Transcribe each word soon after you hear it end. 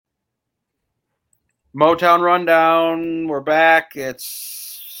Motown Rundown. We're back.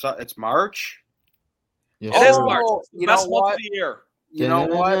 It's March. Yes, It is sir. March. Oh, It's the you best know month what? of the year. You know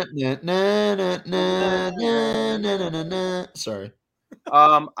what? Sorry.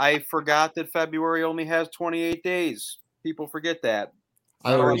 I forgot that February only has 28 days. People forget that.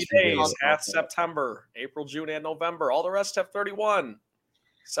 I Thirty always forget days. it. Half September, April, June, and November. All the rest have 31,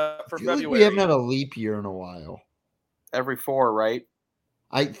 except for I feel like February. we haven't had a leap year in a while. Every 4, right?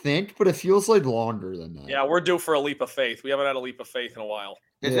 I think, but it feels like longer than that. Yeah, we're due for a leap of faith. We haven't had a leap of faith in a while.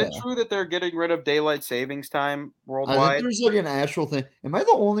 Is it true that they're getting rid of daylight savings time I worldwide? think there's like an actual thing. Am I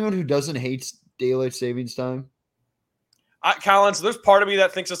the only one who doesn't hate daylight savings time? Collins, there's part of me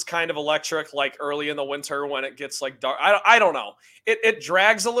that thinks it's kind of electric, like early in the winter when it gets like dark. I don't know. It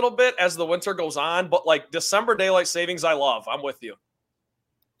drags a little bit as the winter goes on, but like December daylight savings, I love. I'm with you.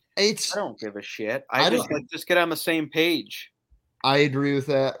 I don't give a shit. I just get on the same page. I agree with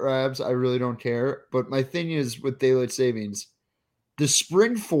that, Rabs. I really don't care. But my thing is with daylight savings, the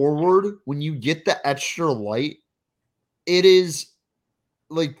spring forward, when you get the extra light, it is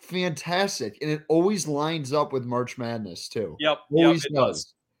like fantastic. And it always lines up with March Madness too. Yep. Always It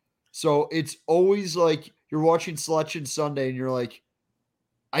does. So it's always like you're watching Selection Sunday and you're like,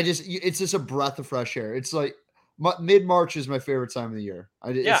 it's just a breath of fresh air. It's like mid-March is my favorite time of the year.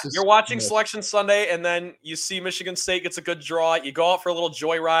 You're watching Selection Sunday, and then you see Michigan State gets a good draw. You go out for a little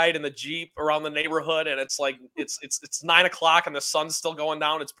joyride in the Jeep around the neighborhood, and it's like it's 9:00 and the sun's still going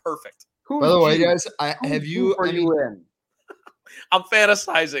down. It's perfect. By the way, guys, have you? Are you in? I'm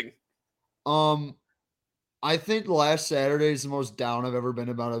fantasizing. I think last Saturday is the most down I've ever been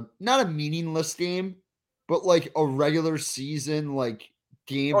about not a meaningless game, but like a regular season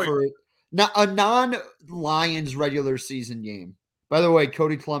game for not a non-Lions regular season game. By the way,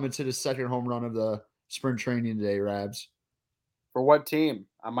 Cody Clements hit his second home run of the spring training today, Rabs. For what team?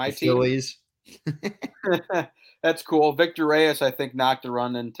 On my team? Phillies. That's cool. Victor Reyes, I think, knocked a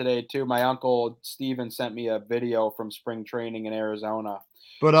run in today, too. My uncle Steven sent me a video from spring training in Arizona.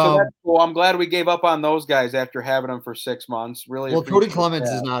 But so that's cool. I'm glad we gave up on those guys after having them for 6 months. Really. Well, Cody Clements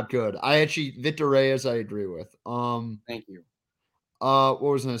is not good. Victor Reyes, I agree with. Thank you. What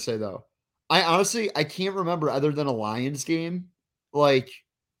was I going to say, though? I can't remember other than a Lions game. Being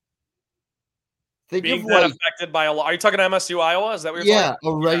affected by a lot. Are you talking MSU Iowa? Is that what you're talking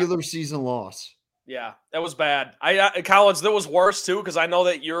about? A regular season loss. Yeah, that was bad. Collins, that was worse too, because I know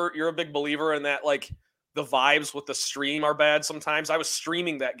that you're a big believer in that. Like the vibes with the stream are bad sometimes. I was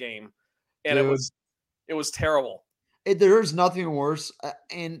streaming that game, and it was terrible. There's nothing worse,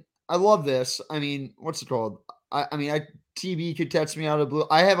 and I love this. I mean, what's it called? TB could text me out of the blue.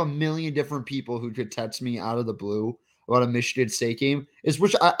 I have a million different people who could text me out of the blue about a Michigan State game.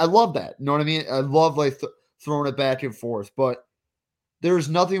 Which I love that. You know what I mean? I love throwing it back and forth, but there's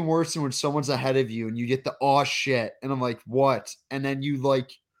nothing worse than when someone's ahead of you and you get the "oh shit," and I'm like, "What?" And then you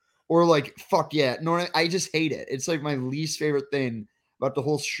 "fuck yeah." No, I just hate it. It's like my least favorite thing about the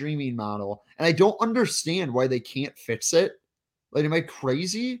whole streaming model, and I don't understand why they can't fix it. Like, am I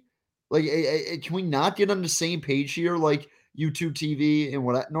crazy? Like, can we not get on the same page here? Like YouTube TV and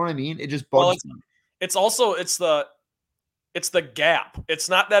what? Know what I mean? It just bugs me. It's the gap. It's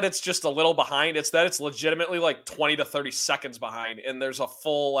not that it's just a little behind. It's that it's legitimately like 20 to 30 seconds behind, and there's a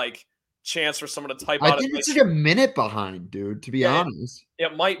full chance for someone to type out. I think it's like a minute behind, dude. To be honest,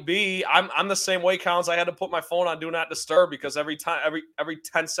 it might be. I'm the same way, Collins. I had to put my phone on do not disturb because every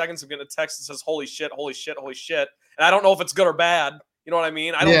 10 seconds I'm getting a text that says "holy shit, holy shit, holy shit," and I don't know if it's good or bad. You know what I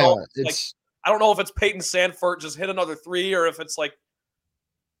mean? I don't know. I don't know if it's Peyton Sandfort just hit another 3 or if it's like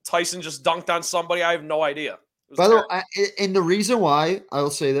Tyson just dunked on somebody. I have no idea. By the way, and the reason why I will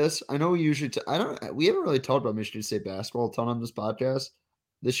say this, I know we usually we haven't really talked about Michigan State basketball a ton on this podcast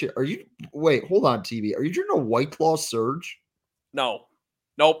this year. Hold on, TV. Are you drinking a White Claw Surge? No.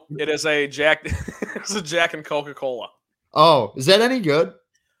 Nope. It is a Jack. It's a Jack and Coca-Cola. Oh, is that any good?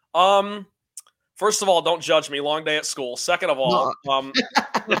 First of all, don't judge me. Long day at school. Second of all, long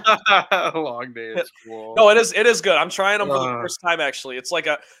day at school. No, it is good. I'm trying them for the first time. Actually, it's like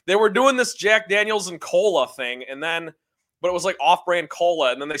they were doing this Jack Daniels and cola thing, but it was like off-brand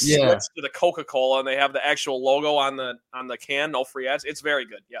cola, and then they switched to the Coca-Cola, and they have the actual logo on the can. No free ads. It's very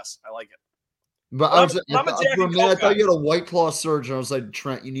good. Yes, I like it. But I thought you had a White Claw Surge, and I was like,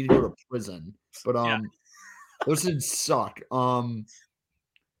 Trent, you need to go to prison. But those didn't suck.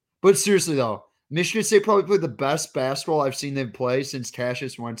 But seriously though, Michigan State probably played the best basketball I've seen them play since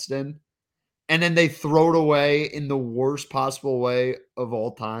Cassius Winston. And then they throw it away in the worst possible way of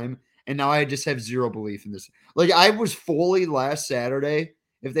all time. And now I just have zero belief in this. Like, I was fully last Saturday,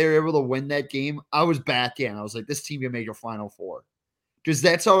 if they were able to win that game, I was back in. I was like, this team can make a Final Four. Because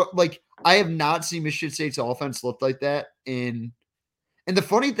that's how, I have not seen Michigan State's offense look like that in. And the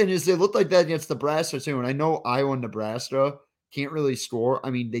funny thing is, they look like that against Nebraska too. And I know Iowa and Nebraska can't really score. I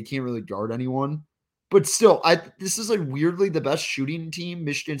mean, they can't really guard anyone. But still, this is like weirdly the best shooting team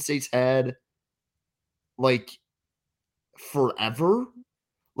Michigan State's had like forever.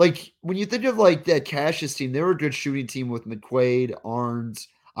 Like when you think of like that Cassius team, they were a good shooting team with McQuaid, Arns,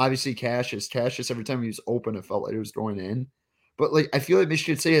 obviously Cassius. Cassius, every time he was open, it felt like it was going in. But like I feel like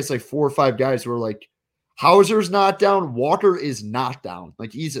Michigan State has like 4 or 5 guys who are like, Hauser's not down, Walker is not down.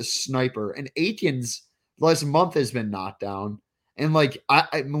 Like he's a sniper. And Aikens last month has been knocked down. And like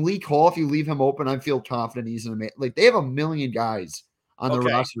Malik Hall, if you leave him open, I feel confident he's an amazing. Like they have a million guys on the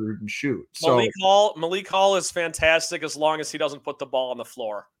roster who can shoot. So Malik Hall is fantastic as long as he doesn't put the ball on the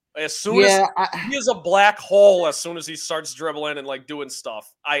floor. As soon as he is a black hole, as soon as he starts dribbling and like doing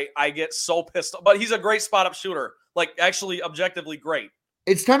stuff, I get so pissed. But he's a great spot up shooter, like actually objectively great.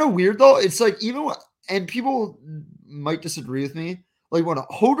 It's kind of weird though. It's like and people might disagree with me. Like when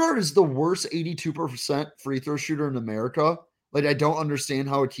Hodart is the worst 82% free throw shooter in America. Like I don't understand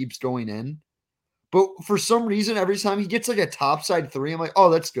how it keeps going in. But for some reason, every time he gets like a topside 3, I'm like, oh,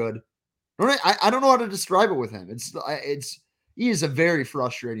 that's good. I don't know how to describe it with him. He is a very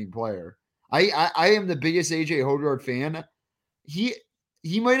frustrating player. I am the biggest AJ Hodart fan. He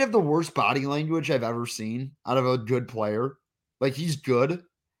might have the worst body language I've ever seen out of a good player. Like he's good.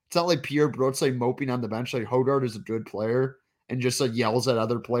 It's not like Pierre Brot's like moping on the bench. Like Hodart is a good player and just like yells at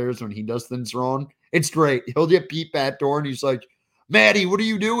other players when he does things wrong. It's great. He'll get beat back door and he's like, Maddie, what are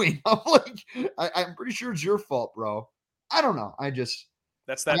you doing? I'm like, I'm pretty sure it's your fault, bro. I don't know. That's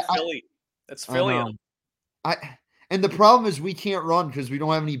Philly. That's Philly. And the problem is we can't run because we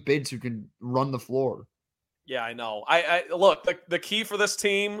don't have any bigs who can run the floor. Yeah, I know. I look, the key for this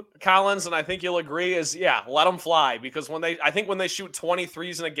team, Collins, and I think you'll agree, is let them fly, because when they shoot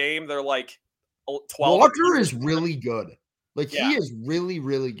 23s in a game, they're like 12. Walker is really good. Like he is really,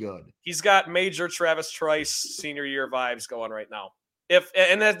 really good. He's got major Travis Trice senior year vibes going right now.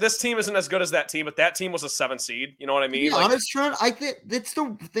 This team isn't as good as that team, but that team was a 7 seed. You know what I mean? To be honest, Trent, I think that's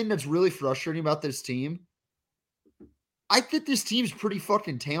the thing that's really frustrating about this team. I think this team's pretty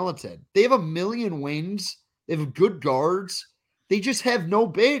fucking talented. They have a million wings. They have good guards. They just have no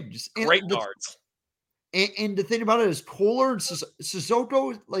bigs. Great guards. And the thing about it is Kohler and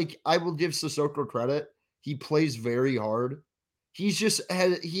Sissoko, like I will give Sissoko credit. He plays very hard. He's a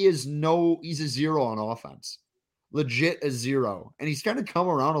 0 on offense. Legit a 0. And he's kind of come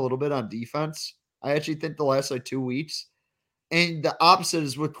around a little bit on defense. I actually think the last 2 weeks. And the opposite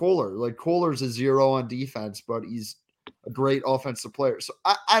is with Kohler. Like Kohler's a 0 on defense, but he's a great offensive player. So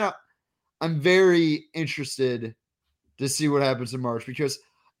I'm very interested to see what happens in March, because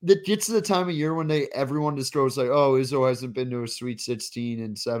it gets to the time of year when everyone just goes like, oh, Izzo hasn't been to a Sweet 16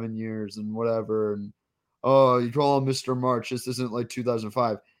 in 7 years and whatever. And oh, you call him Mr. March. This isn't like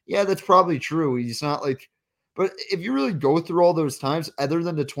 2005. Yeah, that's probably true. He's not like, but if you really go through all those times, other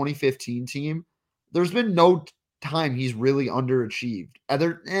than the 2015 team, there's been no time he's really underachieved.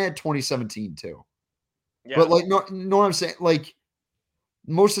 2017 too. Yeah. But like, no, know what I'm saying? Like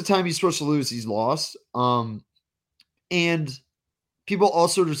most of the time he's supposed to lose, he's lost. And people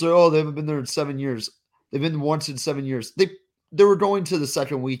also just say, oh, they haven't been there in 7 years. They've been once in 7 years. They were going to the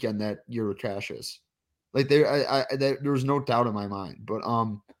second weekend that year with Cassius. Like there was no doubt in my mind. But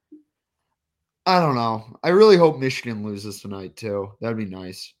I don't know. I really hope Michigan loses tonight too. That'd be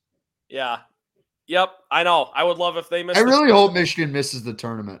nice. Yeah. Yep. I know. I would love if they miss. I really hope Michigan misses the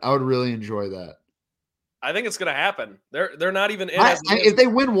tournament. I would really enjoy that. I think it's going to happen. They're not even in. If they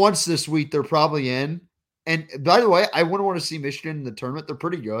win once this week, they're probably in. And by the way, I wouldn't want to see Michigan in the tournament. They're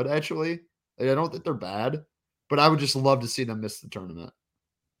pretty good, actually. Like, I don't think they're bad, but I would just love to see them miss the tournament.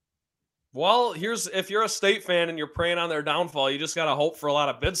 Well, if you're a State fan and you're praying on their downfall, you just got to hope for a lot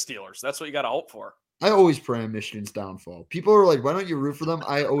of bid stealers. That's what you got to hope for. I always pray on Michigan's downfall. People are like, why don't you root for them?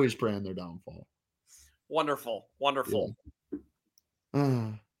 I always pray on their downfall. Wonderful. Wonderful.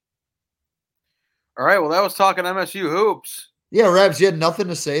 Yeah. All right. Well, that was talking MSU hoops. Yeah, Rabs, you had nothing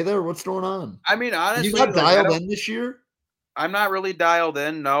to say there? What's going on? I mean, honestly, you got dialed in this year? I'm not really dialed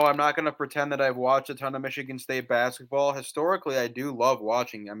in. No, I'm not going to pretend that I've watched a ton of Michigan State basketball. Historically, I do love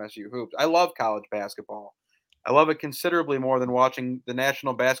watching MSU hoops. I love college basketball. I love it considerably more than watching the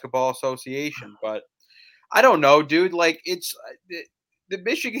National Basketball Association. But I don't know, dude. Like, it's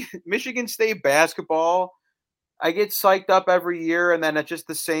the Michigan State basketball. I get psyched up every year, and then it's just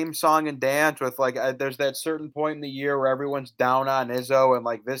the same song and dance with, like, there's that certain point in the year where everyone's down on Izzo and,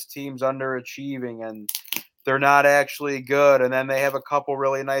 like, this team's underachieving and they're not actually good. And then they have a couple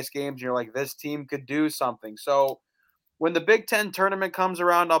really nice games, and you're like, this team could do something. So when the Big Ten tournament comes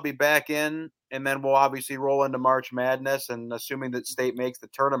around, I'll be back in, and then we'll obviously roll into March Madness. And assuming that State makes the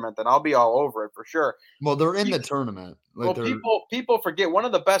tournament, then I'll be all over it for sure. Well, they're in the tournament. Like people forget one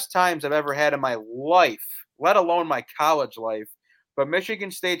of the best times I've ever had in my life, let alone my college life. But Michigan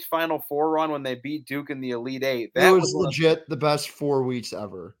State's Final Four run when they beat Duke in the Elite Eight, that was legit the best 4 weeks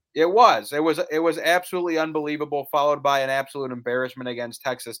ever. It was absolutely unbelievable, followed by an absolute embarrassment against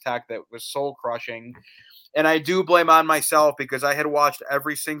Texas Tech that was soul crushing. And I do blame on myself because I had watched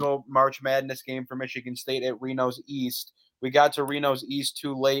every single March Madness game for Michigan State at Reno's East. We got to Reno's East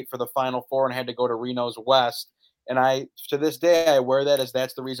too late for the Final Four and had to go to Reno's West. And to this day, I wear that as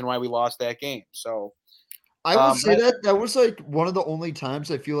that's the reason why we lost that game. So I will say that was like one of the only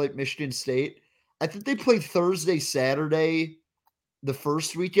times I feel like Michigan State, I think they played Thursday, Saturday, the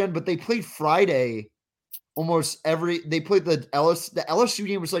first weekend, but they played Friday they played the LSU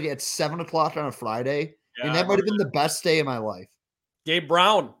game was like at 7:00 on a Friday. Yeah, and that might have been the best day of my life. Gabe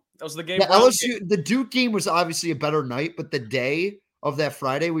Brown. That was the game. The Duke game was obviously a better night, but the day of that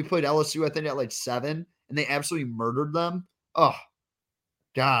Friday, we played LSU, I think, at like 7, and they absolutely murdered them. Oh,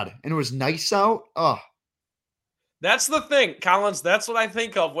 God. And it was nice out. Oh. That's the thing, Collins. That's what I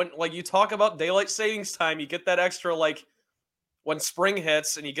think of when, like, you talk about daylight savings time. You get that extra, like, when spring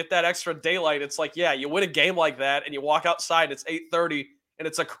hits and you get that extra daylight. It's like, yeah, you win a game like that, and you walk outside. It's 8:30, and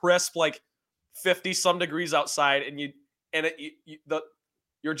it's a crisp, like, 50-some degrees outside, and you're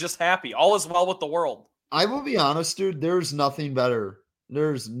just happy. All is well with the world. I will be honest, dude. There's nothing better.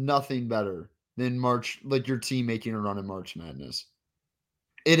 There's nothing better than like your team making a run in March Madness.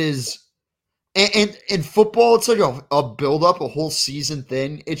 It is. And in football, it's like a build up, a whole season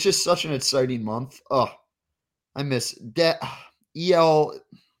thing. It's just such an exciting month. Oh, I miss that. EL,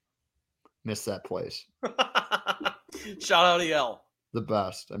 miss that place. Shout out EL. The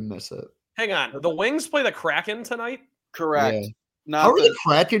best. I miss it. Hang on. The Wings play the Kraken tonight? Correct. Yeah. How are the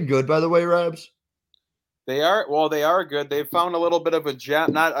Kraken good, by the way, Rabs? They are good. They've found a little bit of a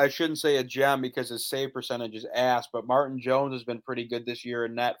gem. I shouldn't say a gem because his save percentage is ass, but Martin Jones has been pretty good this year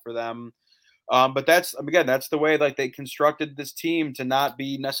in net for them. But that's the way like they constructed this team to not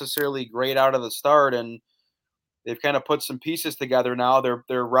be necessarily great out of the start, and they've kind of put some pieces together now.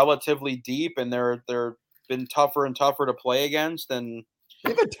 They're relatively deep, and they're been tougher and tougher to play against, and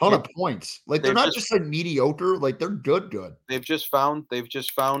they have a ton of points. Like they're not just like mediocre. Like they're good. They've just found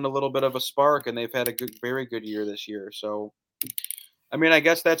a little bit of a spark, and they've had a very good year this year. So, I mean, I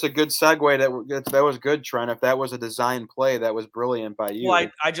guess that's a good segue. That was good, Trent. If that was a design play, that was brilliant by you. Well,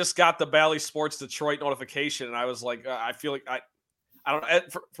 I just got the Bally Sports Detroit notification, and I was like, I feel like I don't.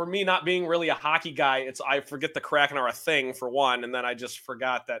 For me, not being really a hockey guy, I forget the Kraken are a thing for one, and then I just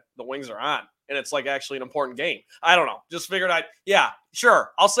forgot that the Wings are on, and it's like actually an important game. I don't know. Just figured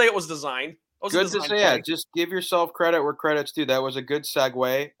sure. I'll say it was designed. Good to say. Yeah, just give yourself credit where credit's due. That was a good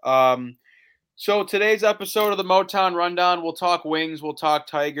segue. So today's episode of the Motown Rundown, we'll talk Wings, we'll talk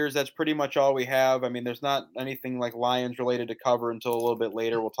Tigers. That's pretty much all we have. I mean, there's not anything like Lions related to cover until a little bit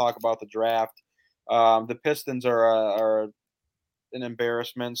later. We'll talk about the draft. The Pistons are an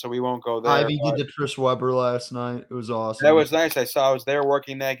embarrassment, so we won't go there. Ivy did the Chris Webber last night. It was awesome. That was nice. I was there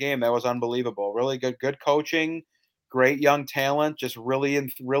working that game. That was unbelievable. Really good coaching, great young talent. Just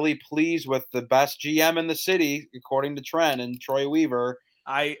really pleased with the best GM in the city, according to Trent and Troy Weaver.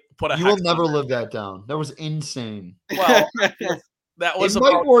 You will never live that down. That was insane. Well, that was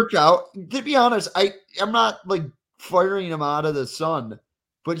might work out. To be honest, I'm not like firing him out of the sun,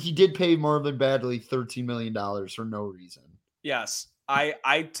 but he did pay Marvin Bagley $13 million for no reason. Yes, I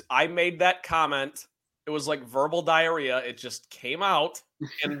made that comment. It was like verbal diarrhea. It just came out,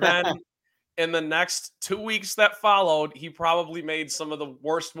 and then in the next 2 weeks that followed, he probably made some of the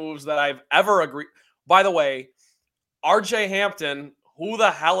worst moves that I've ever agreed. By the way, RJ Hampton. Who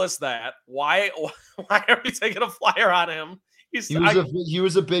the hell is that? Why are we taking a flyer on him? He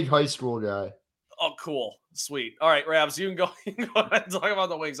was a big high school guy. Oh, cool. Sweet. All right, Rabs, you can go ahead and talk about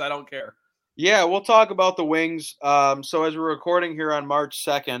the Wings. I don't care. Yeah, we'll talk about the Wings. So as we're recording here on March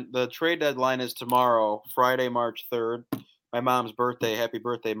 2nd, the trade deadline is tomorrow, Friday, March 3rd. My mom's birthday. Happy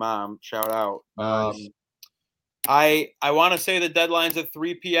birthday, Mom. Shout out. Nice. I want to say the deadline's at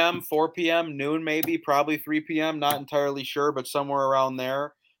 3 p.m., 4 p.m., noon maybe, probably 3 p.m., not entirely sure, but somewhere around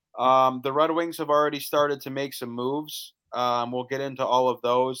there. The Red Wings have already started to make some moves. We'll get into all of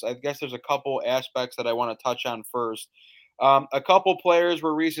those. I guess there's a couple aspects that I want to touch on first. A couple players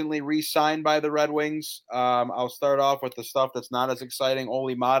were recently re-signed by the Red Wings. I'll start off with the stuff that's not as exciting.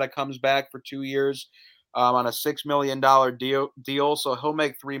 Oli Mata comes back for 2 years on a $6 million deal, so he'll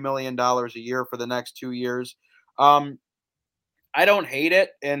make $3 million a year for the next 2 years. I don't hate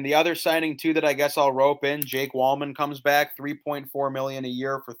it. And the other signing too that I guess I'll rope in, Jake Wallman comes back, $3.4 million a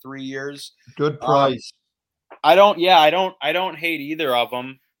year for 3 years. Good price. I don't hate either of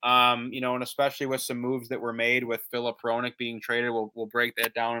them. And especially with some moves that were made with Filip Hronek being traded, we'll break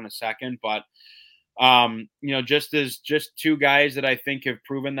that down in a second. But just two guys that I think have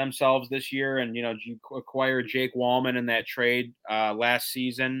proven themselves this year, and you acquired Jake Wallman in that trade last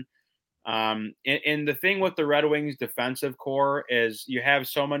season. And the thing with the Red Wings defensive core is you have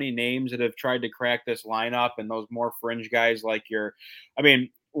so many names that have tried to crack this lineup, and those more fringe guys like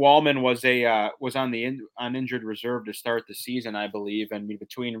Wallman was on the uninjured reserve to start the season, I believe, and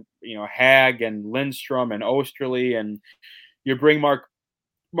between Hag and Lindstrom and Osterley, and you bring Mark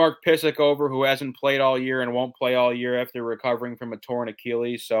Pysyk over, who hasn't played all year and won't play all year after recovering from a torn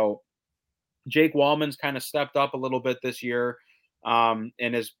Achilles. So Jake Wallman's kind of stepped up a little bit this year. And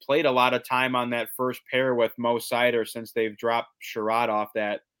has played a lot of time on that first pair with Mo Seider since they've dropped Sherrod off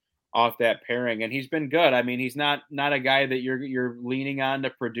that pairing, and he's been good. I mean, he's not a guy that you're leaning on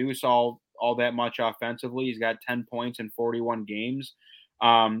to produce all that much offensively. He's got 10 points in 41 games,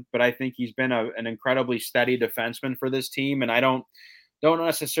 but I think he's been an incredibly steady defenseman for this team, and I don't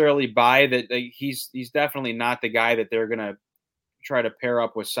necessarily buy that he's definitely not the guy that they're gonna try to pair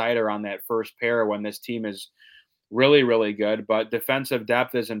up with Seider on that first pair when this team is really, really good, but defensive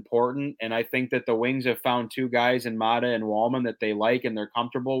depth is important. And I think that the Wings have found two guys in Mata and Wallman that they like and they're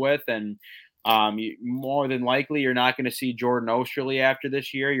comfortable with. And more than likely, you're not going to see Jordan Osterley after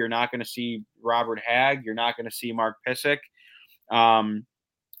this year. You're not going to see Robert Hagg. You're not going to see Mark Pysyk.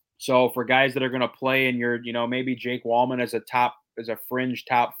 So for guys that are going to play in your, maybe Jake Wallman as a fringe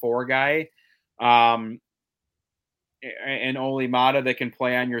top four guy, and Oli Mata that can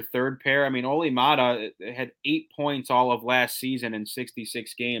play on your third pair. I mean, Oli Mata had 8 points all of last season in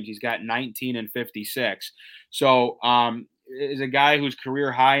 66 games. He's got 19 and 56. So is a guy whose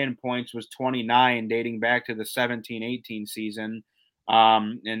career high in points was 29 dating back to the 17-18 season.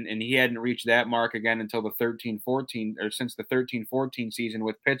 And he hadn't reached that mark again until the 13-14 or since the 13-14 season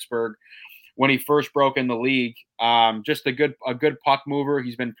with Pittsburgh when he first broke in the league. Just a good puck mover.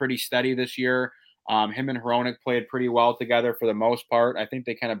 He's been pretty steady this year. Him and Hronek played pretty well together for the most part. I think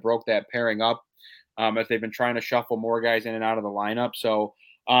they kind of broke that pairing up as they've been trying to shuffle more guys in and out of the lineup. So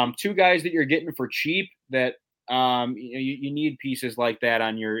two guys that you're getting for cheap that you need pieces like that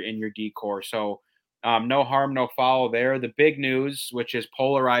in your decor. So no harm, no foul there. The big news, which is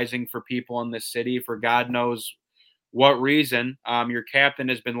polarizing for people in this city for God knows what reason, your captain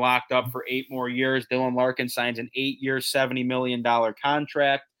has been locked up for 8 more years. Dylan Larkin signs an 8-year, $70 million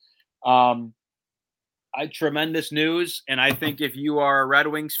contract. Tremendous news, and I think if you are a Red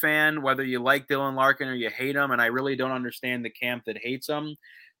Wings fan, whether you like Dylan Larkin or you hate him, and I really don't understand the camp that hates him,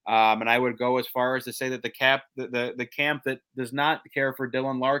 and I would go as far as to say that the camp that does not care for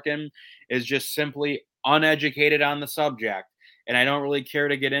Dylan Larkin is just simply uneducated on the subject, and I don't really care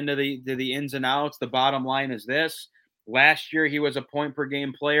to get into the ins and outs. The bottom line is this: last year he was a point per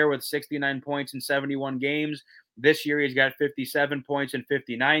game player with 69 points in 71 games. This year, he's got 57 points in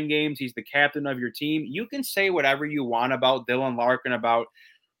 59 games. He's the captain of your team. You can say whatever you want about Dylan Larkin, about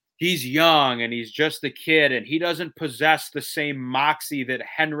he's young and he's just a kid and he doesn't possess the same moxie that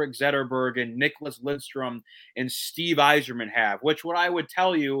Henrik Zetterberg and Nicholas Lidstrom and Steve Yzerman have, which what I would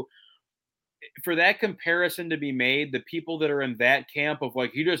tell you, for that comparison to be made, the people that are in that camp of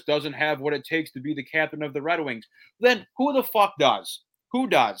like, he just doesn't have what it takes to be the captain of the Red Wings, then who the fuck does? Who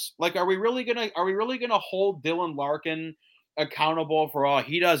does? Like, are we really gonna hold Dylan Larkin accountable for all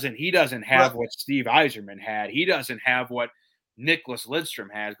he doesn't have what Steve Yzerman had. He doesn't have what Nicholas Lidstrom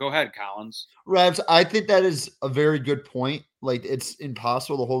has. Go ahead, Collins. Rabs, I think that is a very good point. Like, it's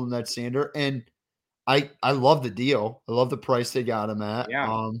impossible to hold him that standard. And I love the deal. I love the price they got him at.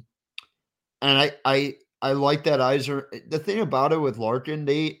 Yeah. And I like that The thing about it with Larkin,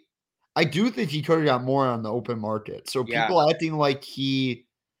 I do think he could have got more on the open market. So people acting like he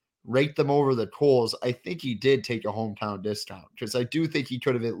raked them over the coals, I think he did take a hometown discount, because I do think he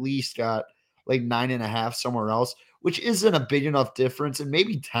could have at least got like 9.5 somewhere else, which isn't a big enough difference, and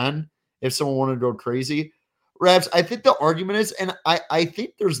maybe 10 if someone wanted to go crazy. Rabs, I think the argument is, and I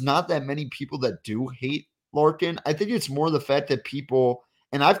think there's not that many people that do hate Larkin. I think it's more the fact that people,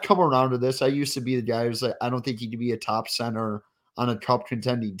 and I've come around to this, I used to be the guy who's like, I don't think he could be a top center on a cup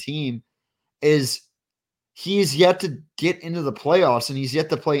contending team, is he's yet to get into the playoffs and he's yet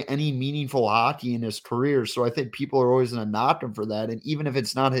to play any meaningful hockey in his career. So I think people are always going to knock him for that. And even if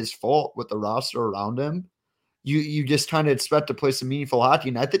it's not his fault with the roster around him, you just kind of expect to play some meaningful hockey.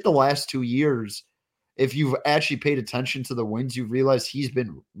 And I think the last 2 years, if you've actually paid attention to the wins, you've realized he's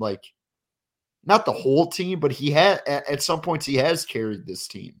been like not the whole team, but he had at some points he has carried this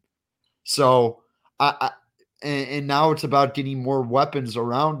team. So and now it's about getting more weapons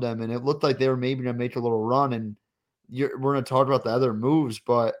around them. And it looked like they were maybe going to make a little run. And we're going to talk about the other moves,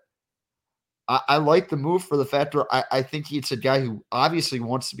 but I like the move for the factor. I think it's a guy who obviously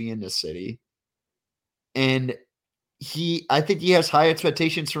wants to be in this city. And I think he has high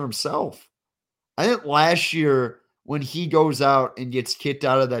expectations for himself. I think last year when he goes out and gets kicked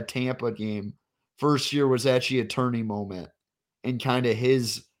out of that Tampa game, first year was actually a turning moment and kind of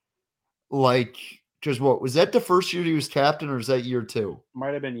his because what was that the first year he was captain or is that year 2?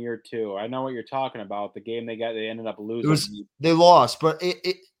 Might have been year 2. I know what you're talking about. The game they ended up losing. They lost, but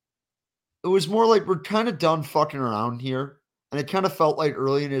it was more like we're kind of done fucking around here. And it kind of felt like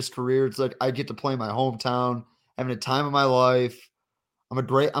early in his career, it's like I get to play in my hometown, having a time of my life. I'm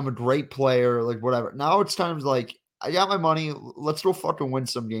a great player, like whatever. Now it's time to like, I got my money. Let's go fucking win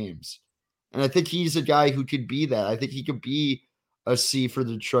some games. And I think he's a guy who could be that. I think he could be a C for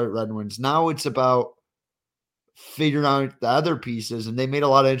the Detroit Red Wings. Now it's about figuring out the other pieces, and they made a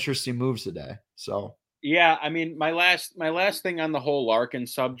lot of interesting moves today. So yeah, I mean, my last thing on the whole Larkin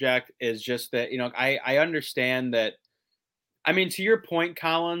subject is just that, I understand that. I mean, to your point,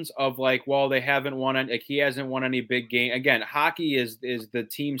 Collins, of like, well, they haven't won, like he hasn't won any big game. Again, hockey is the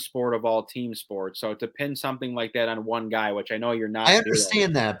team sport of all team sports. So to pin something like that on one guy, which I know you're not. I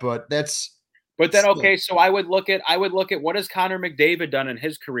understand that, but that's. But then, okay, so I would look at what has Connor McDavid done in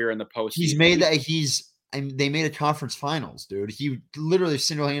his career in the postseason? He's made that. They made a conference finals, dude. He literally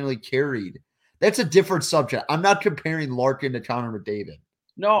single-handedly carried. That's a different subject. I'm not comparing Larkin to Connor McDavid.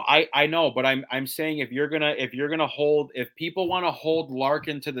 No, I know, but I'm saying if people want to hold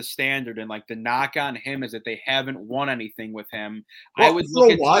Larkin to the standard and like the knock on him is that they haven't won anything with him, well, I would for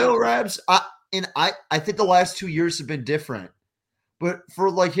look a while, Rabs. I think the last 2 years have been different. But for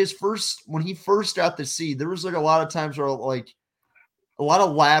like when he first got the C, there was like a lot of times where like a lot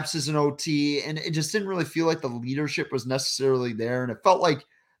of lapses in OT, and it just didn't really feel like the leadership was necessarily there, and it felt like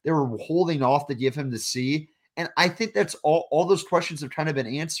they were holding off to give him the C. And I think that's all those questions have kind of been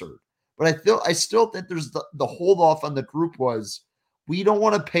answered. But I still think there's the hold off on the group was we don't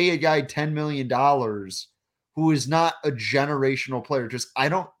want to pay a guy $10 million who is not a generational player. Just I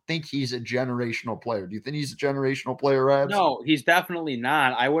don't think he's a generational player. Do you think he's a generational player, Rabs? No, he's definitely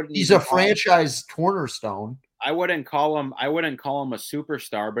not. I wouldn't. He's a franchise cornerstone. I wouldn't call him a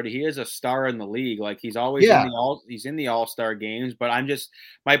superstar, but he is a star in the league. Like he's always in the All-Star games. But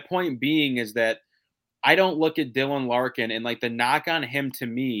my point being is that I don't look at Dylan Larkin and like the knock on him to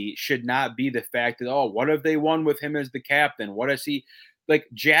me should not be the fact that, oh, what have they won with him as the captain? What is he like?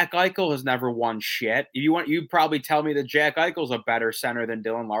 Jack Eichel has never won shit. You'd probably tell me that Jack Eichel's a better center than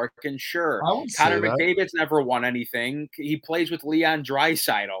Dylan Larkin. Sure. Connor McDavid's never won anything. He plays with Leon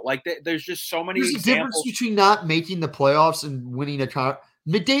Draisaitl. Like there's just so many examples. There's a difference between not making the playoffs and winning a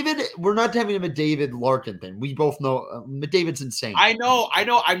McDavid, we're not having a McDavid Larkin thing. We both know McDavid's insane. I know.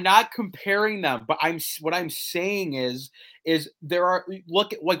 I'm not comparing them, but what I'm saying is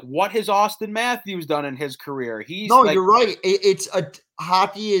look at like what has Austin Matthews done in his career. You're right.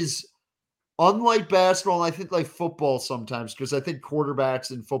 Hockey is unlike basketball, and I think like football sometimes, because I think quarterbacks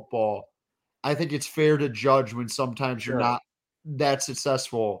in football, I think it's fair to judge when sometimes you're not that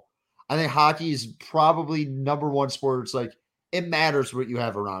successful. I think hockey is probably number one sport. It's like, it matters what you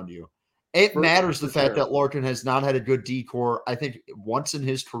have around you. It matters the fact that Larkin has not had a good decor, I think, once in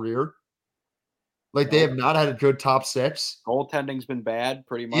his career. Like, they have not had a good top six. Goaltending's been bad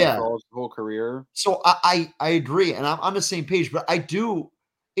pretty much for his whole career. So I agree, and I'm on the same page. But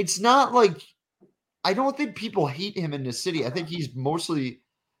it's not like, I don't think people hate him in the city. I think he's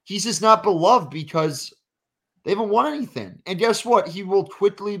just not beloved because they haven't won anything. And guess what? He will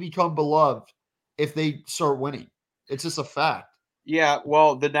quickly become beloved if they start winning. It's just a fact. Yeah,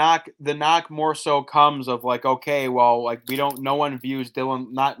 well, the knock more so comes of like, okay, well, like no one views Dylan,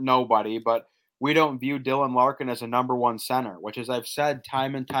 not nobody, but we don't view Dylan Larkin as a number one center, which, as I've said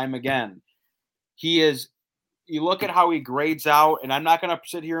time and time again, he is. You look at how he grades out, and I'm not going to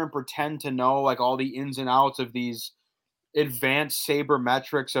sit here and pretend to know like all the ins and outs of these advanced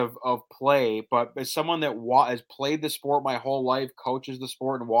sabermetrics of play, but as someone that has played the sport my whole life, coaches the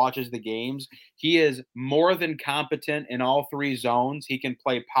sport, and watches the games, he is more than competent in all three zones. He can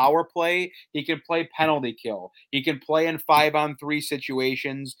play power play, he can play penalty kill, he can play in 5-on-3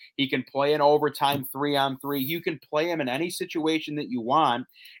 situations, he can play in overtime 3-on-3. You can play him in any situation that you want.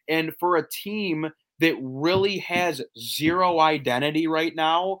 And for a team that really has zero identity right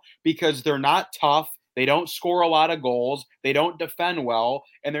now because they're not tough, they don't score a lot of goals, they don't defend well,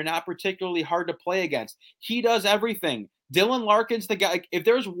 and they're not particularly hard to play against. He does everything. Dylan Larkin's the guy. Like, if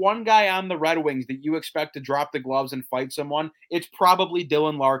there's one guy on the Red Wings that you expect to drop the gloves and fight someone, it's probably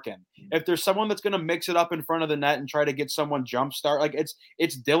Dylan Larkin. If there's someone that's going to mix it up in front of the net and try to get someone jump start, like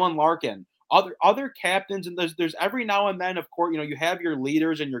it's Dylan Larkin. Other captains, and there's every now and then, of course, you have your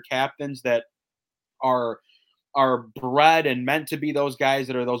leaders and your captains that are bred and meant to be those guys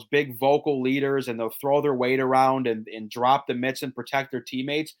that are those big vocal leaders, and they'll throw their weight around and drop the mitts and protect their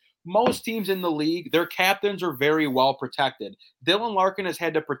teammates. Most teams in the league, their captains are very well protected. Dylan Larkin has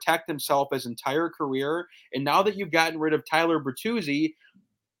had to protect himself his entire career, and now that you've gotten rid of Tyler Bertuzzi,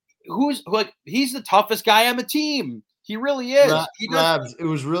 he's the toughest guy on the team. He really is. Rabs, it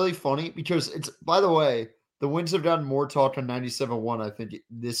was really funny because it's, by the way, the Winds have done more talk on 97.1, I think,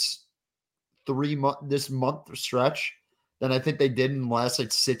 this month stretch than I think they did in the last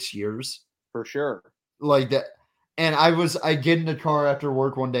like 6 years. For sure. Like that. And I get in the car after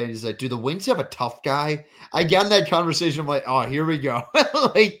work one day and he's like, do the Wings have a tough guy? I got in that conversation. I'm like, oh, here we go.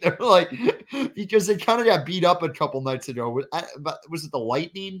 They're like, because they kind of got beat up a couple nights ago. But was it the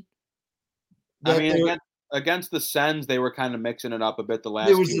Lightning? I mean, against the Sens, they were kind of mixing it up a bit the last.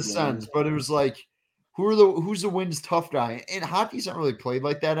 It was the Sens, but it was like, who's the Wings tough guy? And hockey's not really played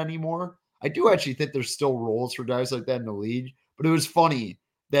like that anymore. I do actually think there's still roles for guys like that in the league, but it was funny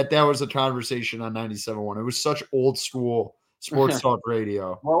that was a conversation on 97.1. It was such old school sports talk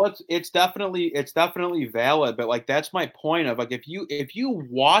radio. Well, it's definitely valid, but like that's my point of like if you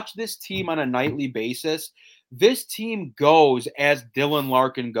watch this team on a nightly basis, this team goes as Dylan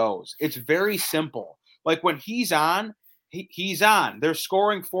Larkin goes. It's very simple. Like when he's on, he's on. They're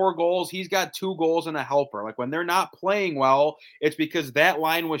scoring 4 goals. He's got 2 goals and a helper. Like when they're not playing well, it's because that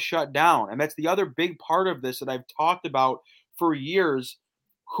line was shut down. And that's the other big part of this that I've talked about for years.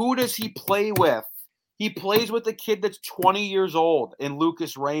 Who does he play with? He plays with a kid that's 20 years old in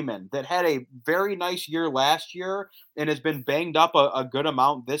Lucas Raymond that had a very nice year last year and has been banged up a good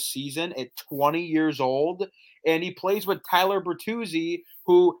amount this season at 20 years old. And he plays with Tyler Bertuzzi,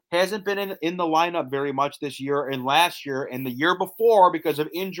 who hasn't been in the lineup very much this year and last year and the year before because of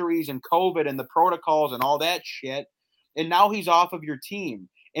injuries and COVID and the protocols and all that shit. And now he's off of your team.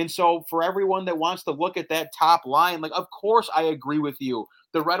 And so for everyone that wants to look at that top line, like, of course I agree with you.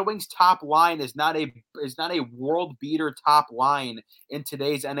 The Red Wings top line is not a world beater top line in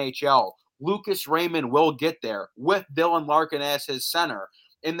today's NHL. Lucas Raymond will get there with Dylan Larkin as his center.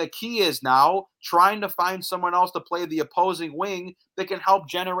 And the key is now trying to find someone else to play the opposing wing that can help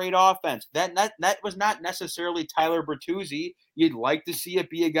generate offense. That was not necessarily Tyler Bertuzzi. You'd like to see it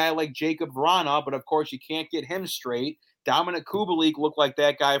be a guy like Jacob Vrana, but of course you can't get him straight. Dominic Kubalik looked like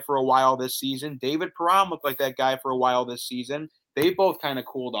that guy for a while this season. David Perron looked like that guy for a while this season. They both kind of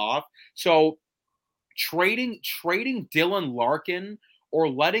cooled off. So trading Dylan Larkin or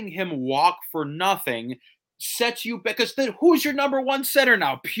letting him walk for nothing sets you back. Because then who's your number one center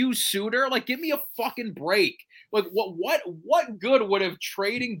now? Pius Suter? Like, give me a fucking break. Like, what good would have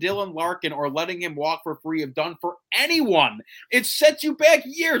trading Dylan Larkin or letting him walk for free have done for anyone? It sets you back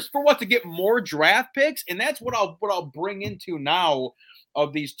years for what? To get more draft picks? And that's what I'll bring into now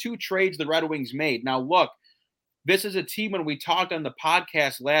of these 2 trades the Red Wings made. Now, look, this is a team, when we talked on the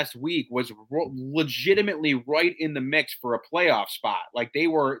podcast last week, was legitimately right in the mix for a playoff spot. Like they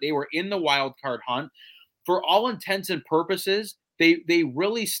were in the wild card hunt. For all intents and purposes, they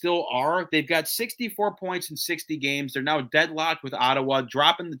really still are. They've got 64 points in 60 games. They're now deadlocked with Ottawa,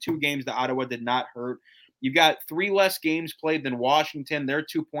 dropping the 2 games that Ottawa did not hurt. You've got 3 less games played than Washington. They're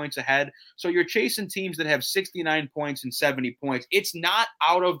 2 points ahead. So you're chasing teams that have 69 points and 70 points. It's not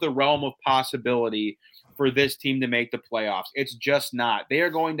out of the realm of possibility for this team to make the playoffs. It's just not. They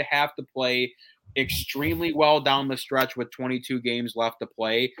are going to have to play extremely well down the stretch with 22 games left to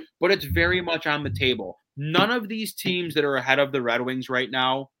play, but it's very much on the table. None of these teams that are ahead of the Red Wings right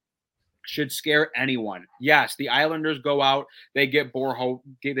now should scare anyone. Yes, the Islanders go out. They get Bo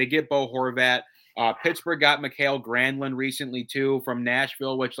Horvat. Pittsburgh got Mikhail Granlund recently too from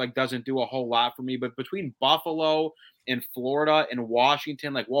Nashville, which like doesn't do a whole lot for me. But between Buffalo and Florida and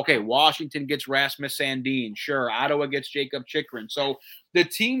Washington, like, well, okay, Washington gets Rasmus Sandin. Sure, Ottawa gets Jacob Chychrun. So the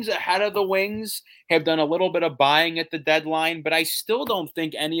teams ahead of the Wings have done a little bit of buying at the deadline, but I still don't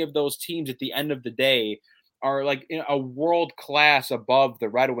think any of those teams at the end of the day are like a world class above the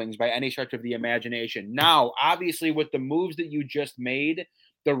Red Wings by any stretch of the imagination. Now, obviously, with the moves that you just made,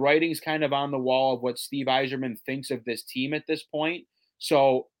 the writing's kind of on the wall of what Steve Yzerman thinks of this team at this point.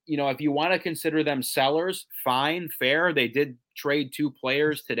 So, if you want to consider them sellers, fine, fair. They did trade 2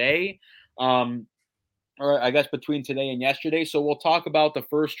 players today, or I guess between today and yesterday. So we'll talk about the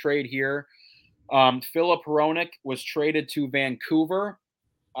first trade here. Filip Hronek was traded to Vancouver.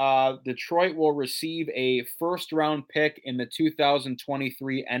 Detroit will receive a first-round pick in the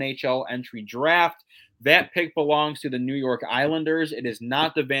 2023 NHL entry draft. That pick belongs to the New York Islanders. It is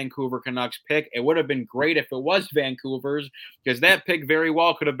not the Vancouver Canucks pick. It would have been great if it was Vancouver's, because that pick very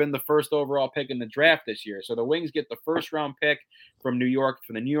well could have been the first overall pick in the draft this year. So the Wings get the first-round pick from New York,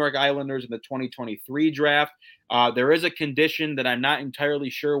 from the New York Islanders in the 2023 draft. There is a condition that I'm not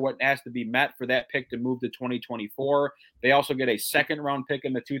entirely sure what has to be met for that pick to move to 2024. They also get a second-round pick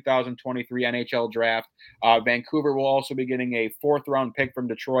in the 2023 NHL draft. Vancouver will also be getting a fourth-round pick from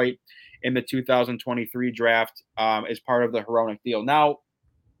Detroit in the 2023 draft as part of the Hronek deal. Now,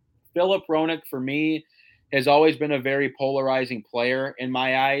 Filip Hronek, for me, has always been a very polarizing player in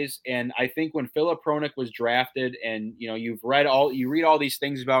my eyes. And I think when Filip Hronek was drafted, and you read all these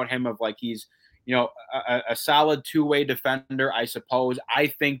things about him of like he's a solid two-way defender, I suppose. I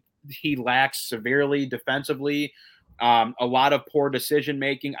think he lacks severely defensively. A lot of poor decision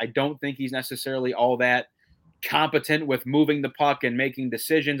making. I don't think he's necessarily all that competent with moving the puck and making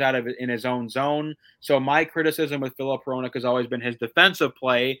decisions out of it in his own zone. So my criticism with Filip Hronek has always been his defensive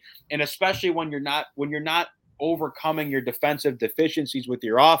play, and especially when you're not overcoming your defensive deficiencies with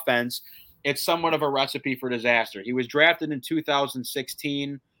your offense, it's somewhat of a recipe for disaster. He was drafted in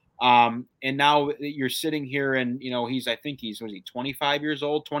 2016. And now you're sitting here and, was he 25 years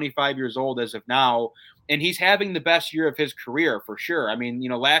old? 25 years old as of now. And he's having the best year of his career for sure. I mean,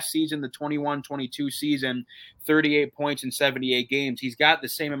 last season, the 21-22 season, 38 points in 78 games. He's got the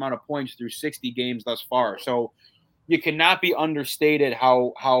same amount of points through 60 games thus far. So you cannot be understated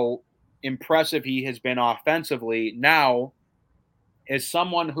how impressive he has been offensively. Now, as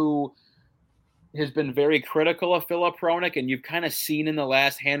someone who has been very critical of Filip Hronek, and you've kind of seen in the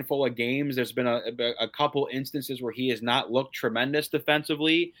last handful of games, there's been a couple instances where he has not looked tremendous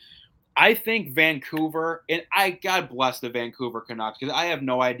defensively. I think Vancouver, and God bless the Vancouver Canucks, because I have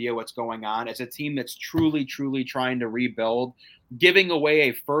no idea what's going on. It's a team that's truly, truly trying to rebuild. Giving away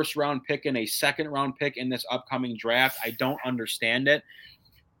a first-round pick and a second-round pick in this upcoming draft, I don't understand it.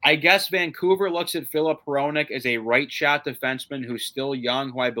 I guess Vancouver looks at Filip Hronek as a right-shot defenseman who's still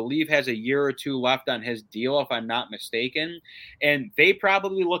young, who I believe has a year or two left on his deal, if I'm not mistaken. And they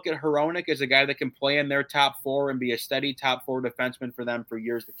probably look at Hronek as a guy that can play in their top four and be a steady top four defenseman for them for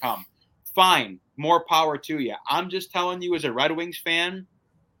years to come. Fine. More power to you. I'm just telling you as a Red Wings fan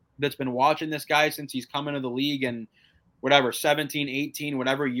that's been watching this guy since he's come into the league and 17, 18,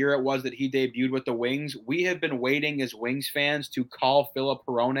 whatever year it was that he debuted with the Wings, we have been waiting as Wings fans to call Filip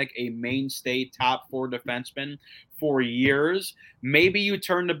Hronek a mainstay top four defenseman for years. Maybe you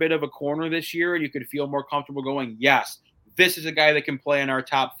turned a bit of a corner this year and you could feel more comfortable going, yes, this is a guy that can play in our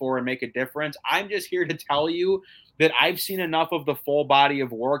top four and make a difference. I'm just here to tell you that I've seen enough of the full body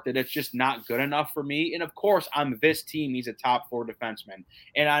of work that it's just not good enough for me. And of course, on this team, he's a top four defenseman.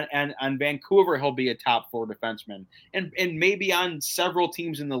 And on Vancouver, he'll be a top four defenseman. And maybe on several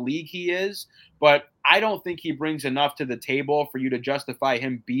teams in the league he is, but I don't think he brings enough to the table for you to justify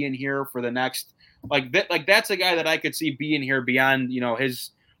him being here for the next that's a guy that I could see being here beyond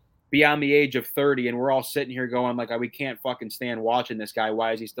beyond the age of 30, and we're all sitting here going like, we can't fucking stand watching this guy.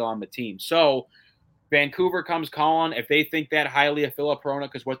 Why is he still on the team? So Vancouver comes calling. If they think that highly of Filip Hronek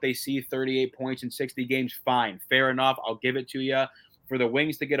because what they see, 38 points in 60 games, fine. Fair enough. I'll give it to you. For the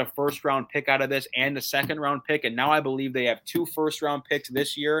Wings to get a first-round pick out of this and a second-round pick, and now I believe they have 2 first-round picks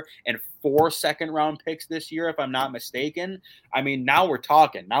this year and 4 second-round picks this year, if I'm not mistaken. I mean, now we're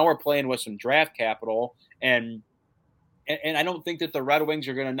talking. Now we're playing with some draft capital, and I don't think that the Red Wings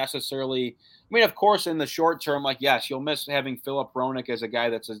are going to necessarily – I mean, of course, in the short term, yes, you'll miss having Filip Hronek as a guy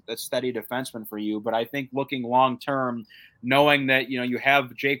that's a steady defenseman for you. But I think looking long term, knowing that, you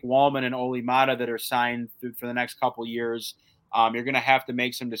have Jake Wallman and Oli Mata that are signed for the next couple of years, you're going to have to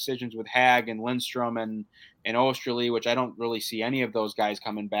make some decisions with Hag and Lindstrom and Osterley, which I don't really see any of those guys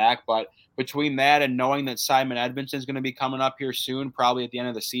coming back. But between that and knowing that Simon Edmundson is going to be coming up here soon, probably at the end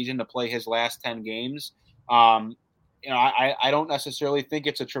of the season to play his last 10 games, I don't necessarily think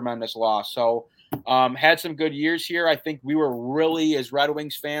it's a tremendous loss. So had some good years here. I think we were really, as Red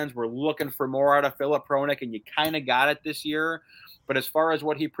Wings fans, we're looking for more out of Filip Hronek, and you kind of got it this year. But as far as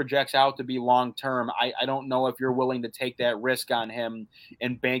what he projects out to be long term, I don't know if you're willing to take that risk on him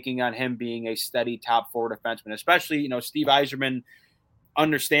and banking on him being a steady top four defenseman, especially, Steve Yzerman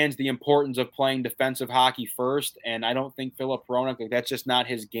understands the importance of playing defensive hockey first. And I don't think Filip Hronek, that's just not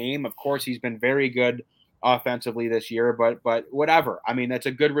his game. Of course, he's been very good offensively this year, but whatever. I mean, that's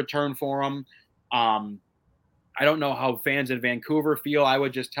a good return for him. I don't know how fans in Vancouver feel. I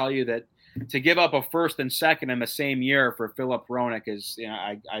would just tell you that to give up a first and second in the same year for Filip Hronek is,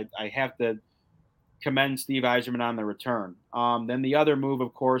 I have to commend Steve Yzerman on the return. Then the other move,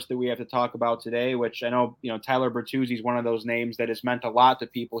 of course, that we have to talk about today, which I know, Tyler Bertuzzi is one of those names that has meant a lot to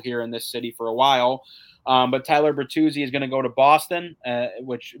people here in this city for a while. But Tyler Bertuzzi is going to go to Boston,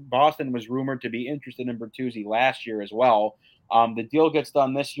 which Boston was rumored to be interested in Bertuzzi last year as well. The deal gets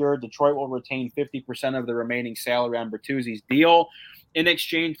done this year. Detroit will retain 50% of the remaining salary on Bertuzzi's deal. In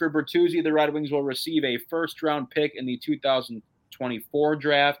exchange for Bertuzzi, the Red Wings will receive a first-round pick in the 2024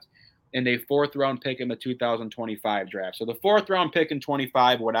 draft and a fourth-round pick in the 2025 draft. So the fourth-round pick in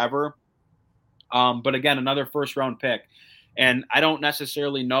 25, whatever. But again, another first-round pick. And I don't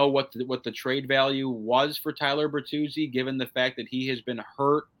necessarily know what the trade value was for Tyler Bertuzzi, given the fact that he has been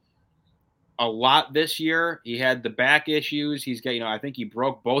hurt a lot this year. He had the back issues. He's got, I think he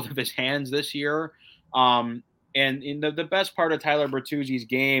broke both of his hands this year. And in the best part of Tyler Bertuzzi's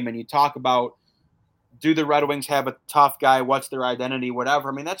game, and you talk about, do the Red Wings have a tough guy? What's their identity? Whatever.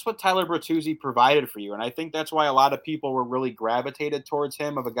 I mean, that's what Tyler Bertuzzi provided for you. And I think that's why a lot of people were really gravitated towards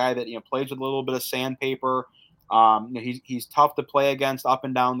him, of a guy that, plays with a little bit of sandpaper. He's tough to play against up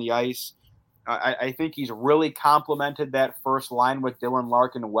and down the ice. I think he's really complemented that first line with Dylan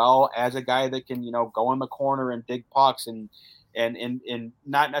Larkin well, as a guy that can, go in the corner and dig pucks, and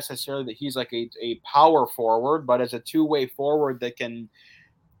not necessarily that he's like a power forward, but as a two-way forward that can,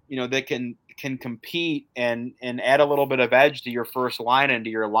 can compete and add a little bit of edge to your first line and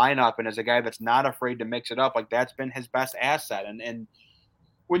to your lineup. And as a guy that's not afraid to mix it up, like that's been his best asset. And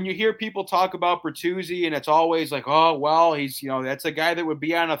when you hear people talk about Bertuzzi, and it's always like, oh, well, he's, that's a guy that would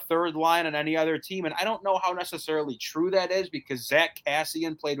be on a third line on any other team. And I don't know how necessarily true that is, because Zach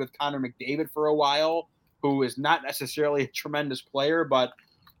Kassian played with Connor McDavid for a while, who is not necessarily a tremendous player, but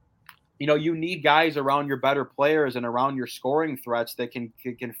you need guys around your better players and around your scoring threats that can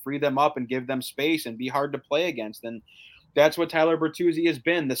free them up and give them space and be hard to play against. And that's what Tyler Bertuzzi has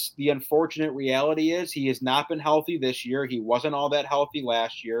been. The unfortunate reality is he has not been healthy this year. He wasn't all that healthy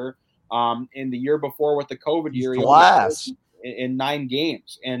last year. In the year before with the COVID year, he was in 9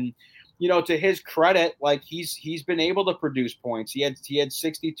 games. And to his credit, like he's been able to produce points. He had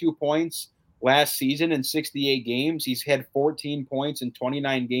 62 points last season in 68 games. He's had 14 points in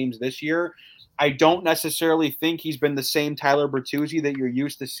 29 games this year. I don't necessarily think he's been the same Tyler Bertuzzi that you're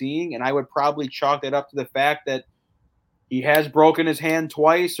used to seeing, and I would probably chalk that up to the fact that he has broken his hand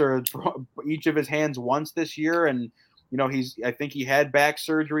twice, or each of his hands once this year, and I think he had back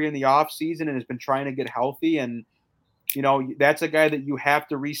surgery in the off season and has been trying to get healthy, and that's a guy that you have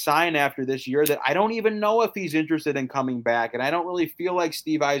to re-sign after this year that I don't even know if he's interested in coming back. And I don't really feel like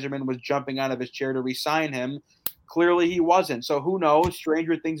Steve Yzerman was jumping out of his chair to re-sign him. Clearly he wasn't. So who knows?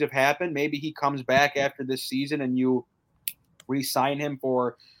 Stranger things have happened. Maybe he comes back after this season and you re-sign him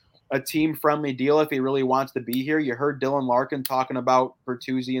for a team-friendly deal if he really wants to be here. You heard Dylan Larkin talking about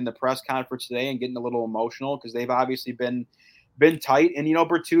Bertuzzi in the press conference today and getting a little emotional because they've obviously been tight. And,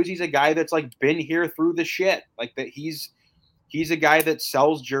 Bertuzzi's a guy that's like been here through the shit. Like that he's a guy that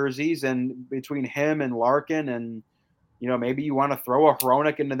sells jerseys, and between him and Larkin and, maybe you want to throw a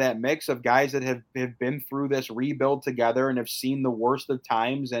Hronek into that mix of guys that have been through this rebuild together and have seen the worst of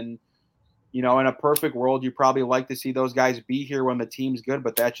times. And, in a perfect world, you probably like to see those guys be here when the team's good,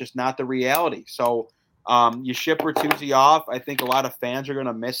 but that's just not the reality. So you ship Bertuzzi off. I think a lot of fans are going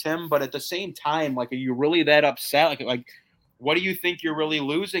to miss him, but at the same time, like, are you really that upset? Like, what do you think you're really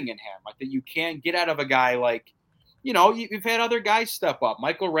losing in him? Like that you can't get out of a guy like, you've had other guys step up.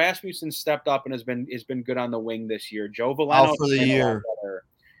 Michael Rasmussen stepped up and has been good on the wing this year. Joe Veleno out for the year.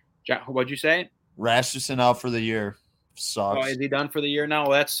 What'd you say? Rasmussen out for the year. Sucks. Oh, is he done for the year now?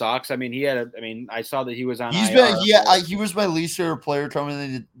 Well, that sucks. I mean, I saw that he was on. He was my least favorite player coming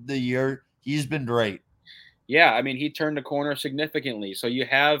into the year. He's been great. Yeah, I mean, he turned the corner significantly. So you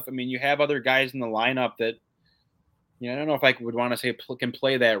have other guys in the lineup that, I don't know if I would want to say can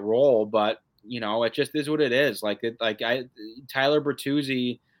play that role, but it just is what it is. Tyler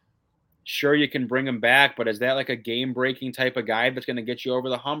Bertuzzi, sure, you can bring him back, but is that like a game-breaking type of guy that's going to get you over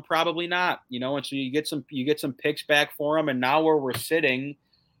the hump? Probably not. And so you get some picks back for him, and now where we're sitting,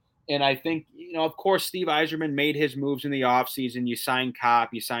 and I think of course Steve Yzerman made his moves in the offseason. You sign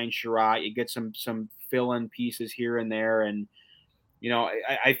Kopp, you sign Sherratt, you get some fill-in pieces here and there, and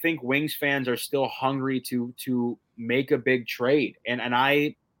I think Wings fans are still hungry to make a big trade. And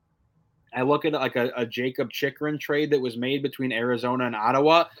I look at like a Jacob Chikrin trade that was made between Arizona and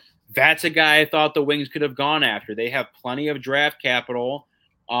Ottawa. That's a guy I thought the Wings could have gone after. They have plenty of draft capital.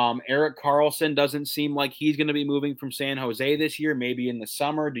 Erik Karlsson doesn't seem like he's going to be moving from San Jose this year, maybe in the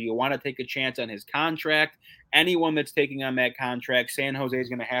summer. Do you want to take a chance on his contract? Anyone that's taking on that contract, San Jose is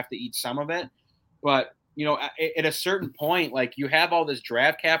going to have to eat some of it. But at a certain point, like you have all this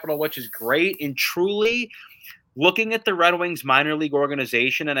draft capital, which is great, and truly looking at the Red Wings minor league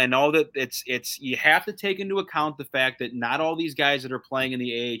organization, and I know that it's you have to take into account the fact that not all these guys that are playing in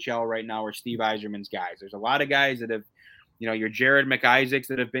the AHL right now are Steve Yzerman's guys. There's a lot of guys that have, your Jared McIsaacs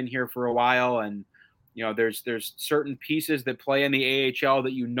that have been here for a while, and there's certain pieces that play in the AHL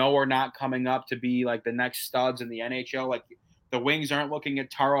that are not coming up to be like the next studs in the NHL. Like the Wings aren't looking at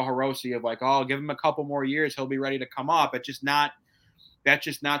Taro Hirose of like, oh, give him a couple more years, he'll be ready to come up. That's just not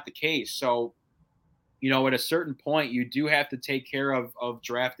the case. So, at a certain point, you do have to take care of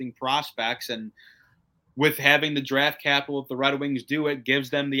drafting prospects. And with having the draft capital, if the Red Wings do, it gives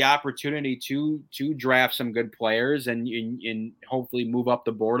them the opportunity to draft some good players and hopefully move up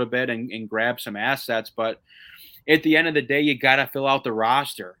the board a bit and grab some assets. But at the end of the day, you got to fill out the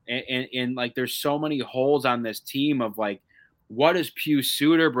roster. And like, there's so many holes on this team of like, what is Pius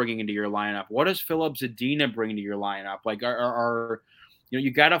Suter bringing into your lineup? What does Filip Zadina bring into your lineup? Like,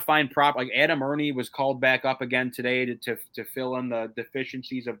 you got to find like Adam Ernie was called back up again today to fill in the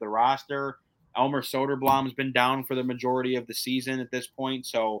deficiencies of the roster. Elmer Soderblom's been down for the majority of the season at this point.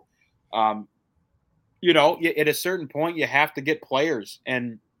 So, at a certain point, you have to get players.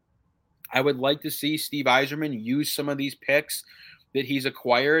 And I would like to see Steve Yzerman use some of these picks that he's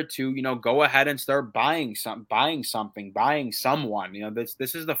acquired to, go ahead and start buying someone.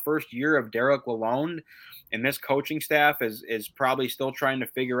 This is the first year of Derek Lalonde, and this coaching staff is probably still trying to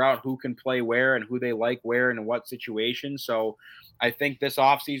figure out who can play where and who they like where and in what situation. So I think this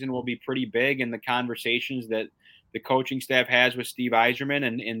offseason will be pretty big in the conversations that the coaching staff has with Steve Yzerman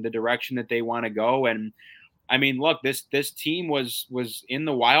and in the direction that they want to go. And I mean, look, this team was in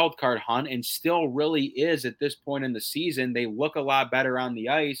the wild card hunt and still really is at this point in the season. They look a lot better on the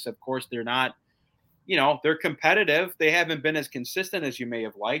ice. Of course, they're not, they're competitive. They haven't been as consistent as you may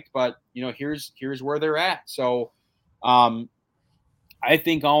have liked, but here's where they're at. So I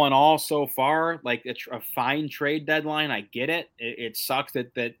think all in all so far, like a fine trade deadline. I get it. It sucks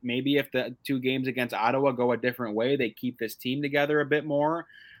that maybe if the 2 games against Ottawa go a different way, they keep this team together a bit more.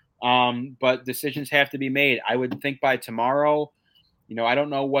 But decisions have to be made. I would think by tomorrow, I don't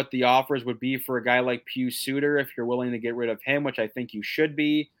know what the offers would be for a guy like Pius Suter if you're willing to get rid of him, which I think you should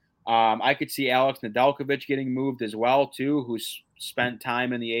be. I could see Alex Nedeljkovic getting moved as well, too, who's spent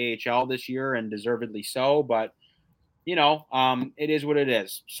time in the AHL this year and deservedly so. But, it is what it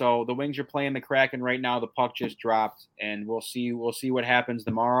is. So the Wings are playing the Kraken right now. The puck just dropped, and we'll see what happens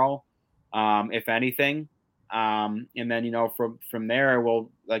tomorrow, if anything. And then, from there,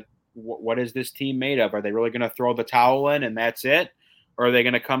 what is this team made of? Are they really going to throw the towel in and that's it? Or are they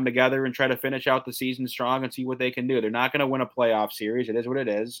going to come together and try to finish out the season strong and see what they can do? They're not going to win a playoff series. It is what it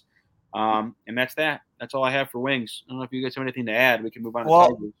is. And that's that. That's all I have for Wings. I don't know if you guys have anything to add. We can move on to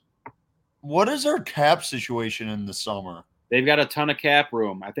Tigers. What is our cap situation in the summer? They've got a ton of cap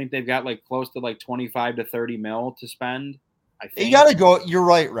room. I think they've got close to 25 to 30 mil to spend. I think you got to go. You're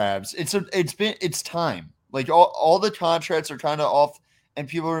right, Rabs. It's time. Like all the contracts are kind of off, and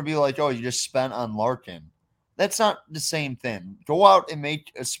people are gonna be like, "Oh, you just spent on Larkin." That's not the same thing. Go out and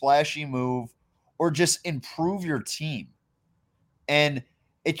make a splashy move, or just improve your team. And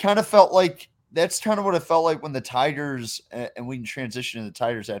it kind of felt like that's kind of what it felt like when the Tigers, and we can transition to the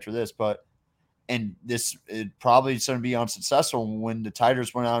Tigers after this, and this it probably is going to be unsuccessful when the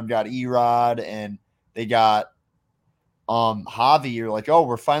Tigers went out and got Erod and they got Javi. You're like, oh,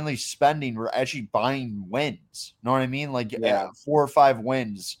 we're finally spending. We're actually buying wins. You know what I mean? 4 or 5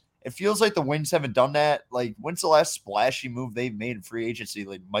 wins. It feels like the Wings haven't done that. Like, when's the last splashy move they've made in free agency?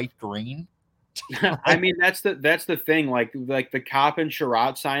 Like Mike Green. I mean, that's the thing. Like the Kopp and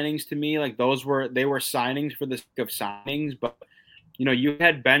Sherratt signings to me, they were signings for the sake of signings. But you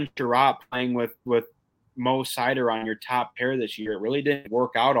had Ben Sherratt playing with Mo Seider on your top pair this year. It really didn't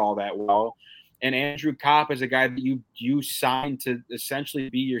work out all that well. And Andrew Kopp is a guy that you signed to essentially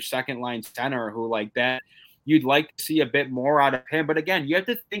be your second line center, who like that. You'd like to see a bit more out of him. But again, you have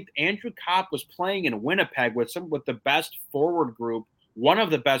to think Andrew Kopp was playing in Winnipeg with the best forward group, one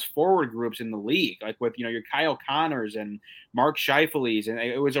of the best forward groups in the league, with your Kyle Connors and Mark Scheifeles, and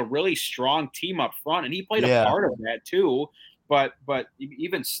it was a really strong team up front, and he played a part of that too. But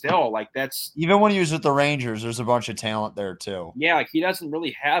even still, that's even when he was with the Rangers, there's a bunch of talent there too. Yeah, he doesn't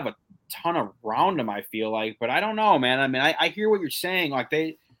really have a ton around him, I feel like. But I don't know, man. I mean, I hear what you're saying.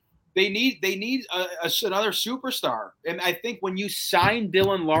 They need another superstar. And I think when you sign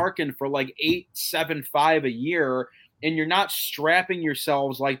Dylan Larkin for $8.75 a year, and you're not strapping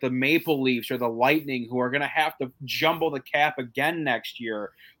yourselves like the Maple Leafs or the Lightning, who are going to have to jumble the cap again next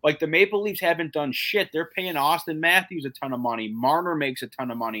year. Like, the Maple Leafs haven't done shit. They're paying Austin Matthews a ton of money. Marner makes a ton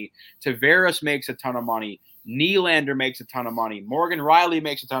of money. Tavares makes a ton of money. Nylander makes a ton of money. Morgan Riley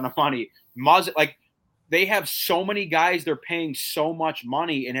makes a ton of money. Like, they have so many guys they're paying so much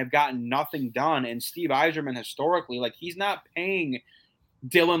money and have gotten nothing done. And Steve Yzerman, historically, like, he's not paying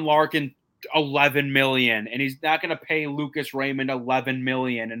Dylan Larkin $11 million, and he's not going to pay Lucas Raymond $11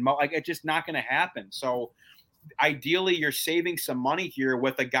 million, and like, it's just not going to happen. So ideally, you're saving some money here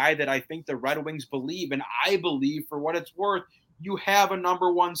with a guy that I think the Red Wings believe, and I believe, for what it's worth, you have a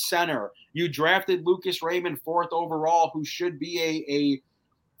number one center. You drafted Lucas Raymond 4th overall, who should be a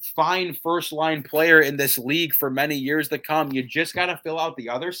fine first-line player in this league for many years to come. You just got to fill out the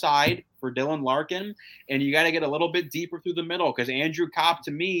other side for Dylan Larkin, and you got to get a little bit deeper through the middle, because Andrew Kopp,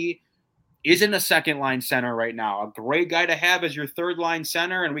 to me, isn't a second-line center right now. A great guy to have as your third-line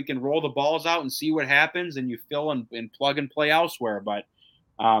center, and we can roll the balls out and see what happens, and you fill and plug and play elsewhere. But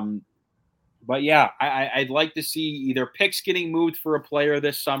yeah, I'd like to see either picks getting moved for a player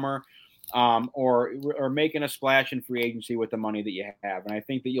this summer, or making a splash in free agency with the money that you have. And I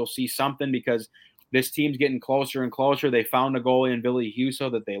think that you'll see something, because this team's getting closer and closer. They found a goalie in Billy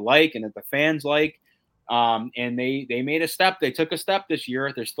Huso that they like and that the fans like. And they made a step. They took a step this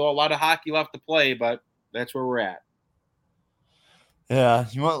year. There's still a lot of hockey left to play, but that's where we're at. Yeah.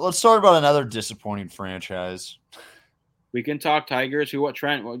 Let's talk about another disappointing franchise. We can talk Tigers.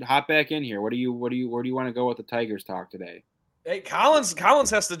 Trent, hop back in here. Where do you want to go with the Tigers talk today? Hey, Collins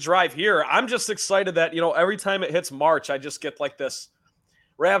has to drive here. I'm just excited that, every time it hits March, I just get like this.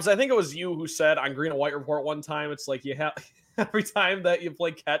 Rabs, I think it was you who said on Green and White Report one time, it's like you have every time that you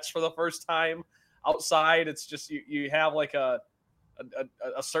play catch for the first time outside, it's just you have like a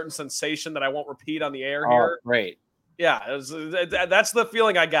certain sensation that I won't repeat on the air here. Great. Yeah, that's the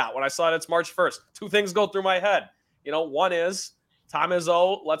feeling I got when I saw it. It's March 1st. Two things go through my head. One is Tom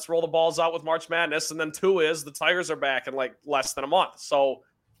Izzo, let's roll the balls out with March Madness, and then two is the Tigers are back in like less than a month. So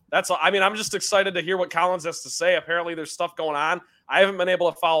I'm just excited to hear what Collins has to say. Apparently there's stuff going on. I haven't been able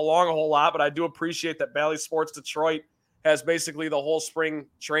to follow along a whole lot, but I do appreciate that Bally Sports Detroit has basically the whole spring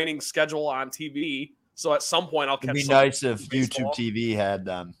training schedule on TV. So at some point I'll catch. It'd be nice if YouTube TV had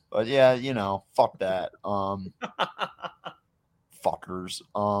them, but yeah, fuck that. Fuckers.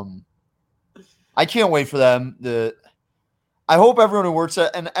 I can't wait for them. I hope everyone who works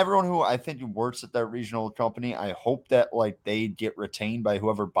at, and everyone who I think works at that regional company, I hope that like they get retained by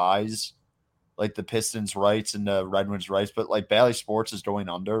whoever buys like the Pistons rights and the Red Wings rights. But like Bally Sports is going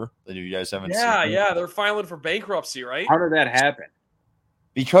under. That you guys haven't seen. Yeah, they're filing for bankruptcy, right? How did that happen?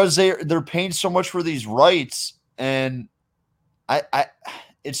 Because they're paying so much for these rights, and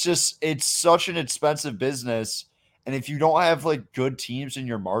it's such an expensive business. And if you don't have like good teams in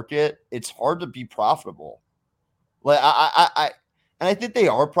your market, it's hard to be profitable. Like and I think they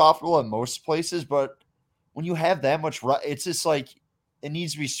are profitable in most places, but when you have that much, it's just like it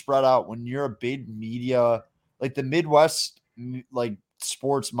needs to be spread out. When you're a big media, like the Midwest, like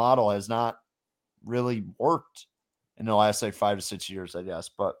sports model has not really worked in the last like 5 to 6 years, I guess.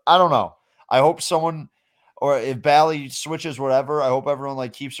 But I don't know. I hope someone, or if Bally switches, whatever, I hope everyone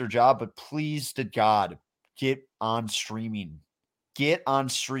like keeps their job. But please to God, get on streaming. Get on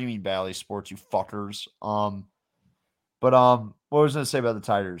streaming, Bally Sports, you fuckers. But what was I going to say about the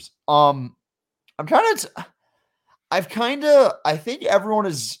Tigers? I think everyone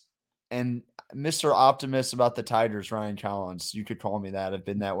is, and Mr. Optimist about the Tigers, Ryan Collins, you could call me that. I've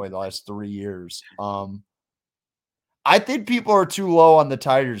been that way the last 3 years. I think people are too low on the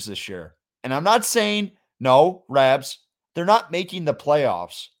Tigers this year. And I'm not saying, no, Rabs, they're not making the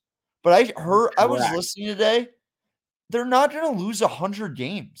playoffs. But I was listening today, they're not going to lose 100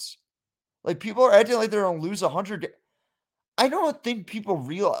 games. Like, people are acting like they're going to lose 100 games. I don't think people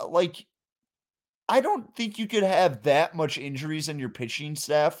realize, like, I don't think you could have that much injuries in your pitching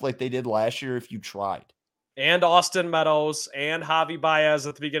staff like they did last year if you tried. And Austin Meadows and Javi Baez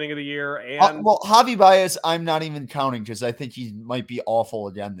at the beginning of the year. And Javi Baez, I'm not even counting because I think he might be awful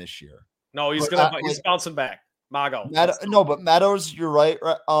again this year. No, he's bouncing back. Mago. But Meadows, you're right.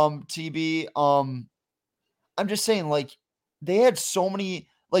 TB. I'm just saying, like, they had so many.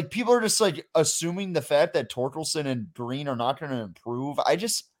 Like, people are just like assuming the fact that Torkelson and Green are not going to improve.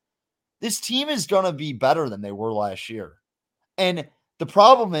 This team is going to be better than they were last year. And the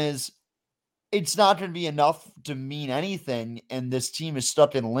problem is it's not going to be enough to mean anything. And this team is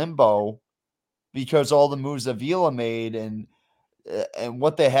stuck in limbo because all the moves that Vila made and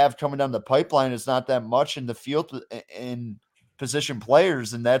what they have coming down the pipeline is not that much in the field in position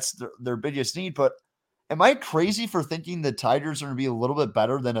players. And that's their biggest need. But Am I crazy for thinking the Tigers are going to be a little bit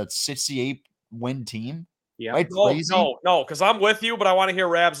better than a 68 win team? Yeah. Am I crazy? No, because I'm with you, but I want to hear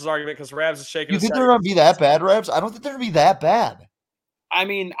Rabs' argument because Rabs is shaking You his think head. they're going to be that bad, Rabs? I don't think they're going to be that bad. I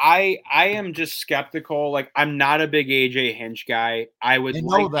mean, I am just skeptical. Like, I'm not a big AJ Hinch guy. I would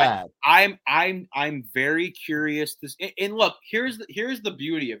know that. I'm very curious. And look, here's the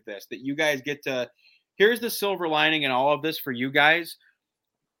beauty of this that you guys get to. Here's the silver lining in all of this for you guys.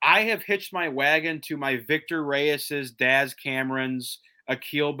 I have hitched my wagon to my Victor Reyes's, Daz Cameron's,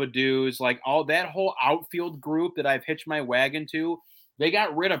 Akil Badu's, like all that whole outfield group that I've hitched my wagon to. They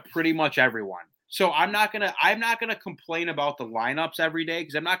got rid of pretty much everyone. So I'm not gonna complain about the lineups every day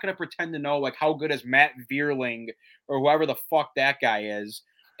because I'm not gonna pretend to know like how good is Matt Vierling or whoever the fuck that guy is.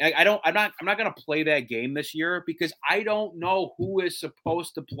 I'm not gonna play that game this year because I don't know who is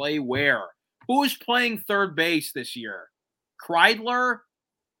supposed to play where. Who is playing third base this year? Kreidler?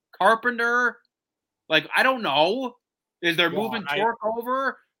 Carpenter? Like, I don't know. Is there moving Torque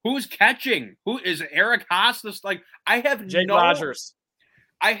over? Who's catching? Who is Eric Haas? This I have Jake Rogers.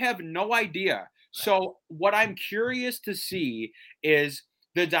 I have no idea. So what I'm curious to see is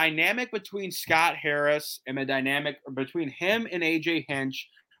the dynamic between Scott Harris and the dynamic between him and AJ Hinch.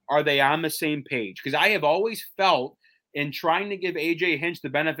 Are they on the same page? Because I have always felt in trying to give AJ Hinch the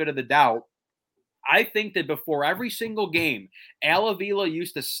benefit of the doubt, I think that before every single game, Al Avila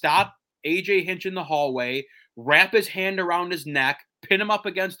used to stop AJ Hinch in the hallway, wrap his hand around his neck, pin him up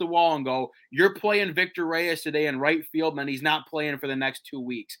against the wall and go, you're playing Victor Reyes today in right field, and he's not playing for the next 2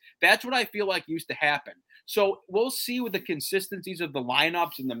 weeks. That's what I feel like used to happen. So we'll see with the consistencies of the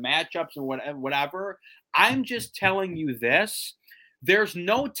lineups and the matchups and whatever. I'm just telling you this. There's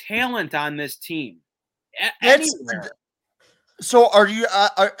no talent on this team anywhere. So are you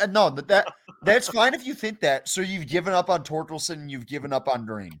no, that's fine if you think that. So you've given up on Torkelson, you've given up on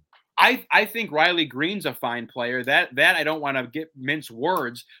Green. I think Riley Green's a fine player. That I don't want to mince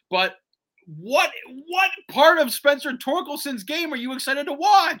words, but what part of Spencer Torkelson's game are you excited to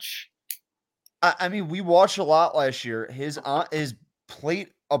watch? I mean, we watched a lot last year. His plate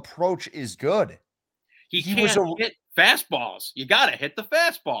approach is good. He can't hit fastballs. You got to hit the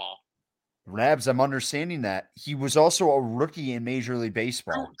fastball. Rabs, I'm understanding that. He was also a rookie in Major League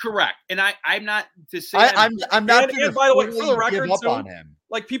Baseball. Correct. And I'm not to say I'm not going to by the way, for the record, give up on him.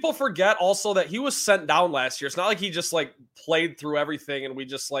 Like, people forget also that he was sent down last year. It's not like he just like played through everything and we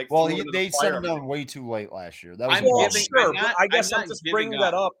just like. Well, they sent him down way too late last year. That was I guess I'm just bringing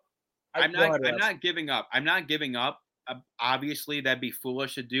that up. I'm not giving up. I'm not giving up. Obviously, that'd be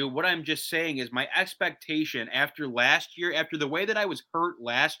foolish to do. What I'm just saying is my expectation after last year, after the way that I was hurt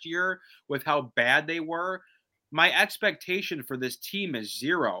last year with how bad they were, my expectation for this team is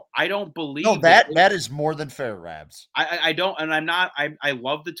zero. I don't believe that is more than fair, Rabs. I don't, and I'm not. I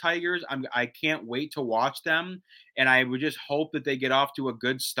love the Tigers. I can't wait to watch them, and I would just hope that they get off to a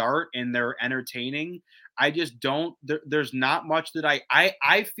good start and they're entertaining. I just don't. There's not much that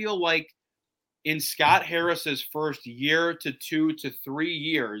I feel like. In Scott Harris's first year to 2 to 3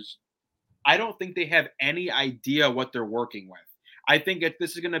 years, I don't think they have any idea what they're working with. I think if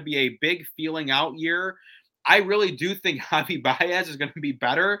this is going to be a big feeling out year, I really do think Javi Baez is going to be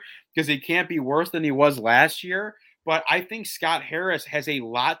better because he can't be worse than he was last year. But I think Scott Harris has a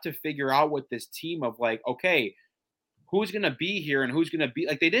lot to figure out with this team of like, okay, who's going to be here and who's going to be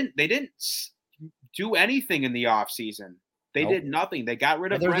like, they didn't do anything in the offseason. They did nothing. They got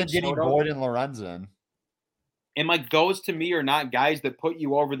rid of Other than getting Boyd and Lorenzen. And like those to me are not guys that put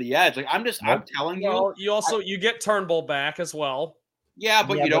you over the edge. Like I'm telling you. You get Turnbull back as well. Yeah,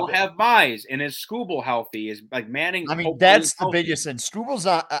 but you don't have Mize. And is Skubal healthy? Is like Manning. I mean, that's the biggest thing. Skubal's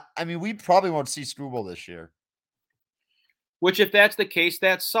not. I mean, we probably won't see Skubal this year. Which, if that's the case,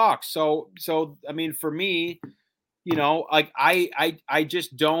 that sucks. So I mean, for me, you know, like I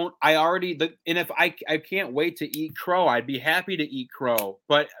just don't. And if I can't wait to eat crow, I'd be happy to eat crow.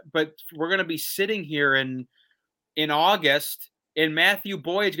 But we're gonna be sitting here in August, and Matthew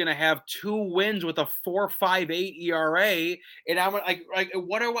Boyd's gonna have 2 wins with a 4.58 ERA, and I'm like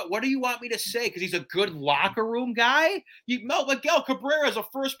what do you want me to say? Because he's a good locker room guy. Miguel Cabrera is a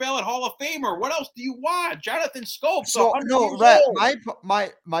first ballot Hall of Famer. What else do you want? Jonathan Scopes. So no,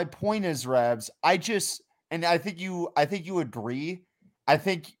 my point is, Rabs. And I think you agree. I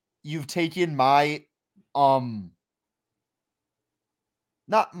think you've taken my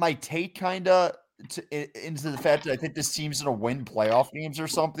not my take kinda into the fact that I think this team's gonna win playoff games or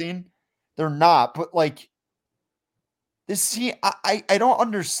something. They're not, but like this team, I don't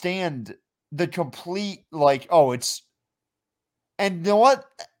understand the complete like, and you know what?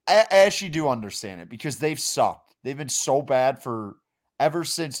 I actually do understand it because they've sucked. They've been so bad for ever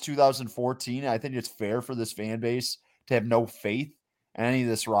since 2014. I think it's fair for this fan base to have no faith in any of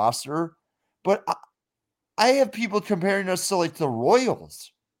this roster. But I have people comparing us to like the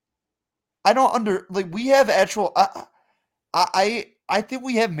Royals. I don't we have actual. I think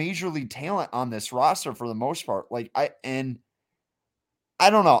we have major league talent on this roster for the most part. I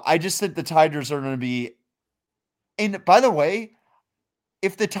don't know. I just think the Tigers are going to be. And by the way,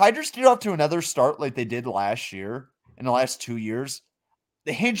 if the Tigers get off to another start like they did last year in the last 2 years,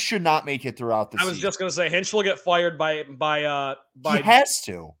 the Hinch should not make it throughout the season. I was just going to say Hinch will get fired by he has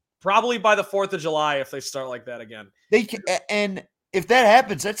to. Probably by the 4th of July if they start like that again. They can, and if that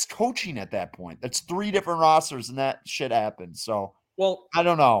happens, that's coaching at that point. That's 3 different rosters, and that shit happens. So, well, I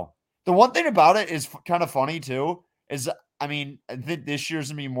don't know. The one thing about it is kind of funny too. Is I think this year's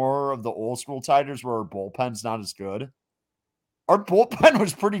gonna be more of the old school Tigers where our bullpen's not as good. Our bullpen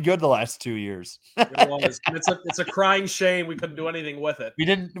was pretty good the last 2 years. It was. It's a crying shame we couldn't do anything with it.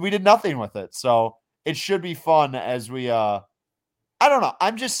 We did nothing with it. So it should be fun as we I don't know.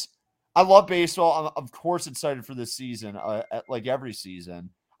 I love baseball. I'm of course excited for this season, like every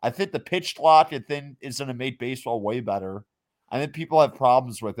season. I think the pitch clock thing is going to make baseball way better. I think people have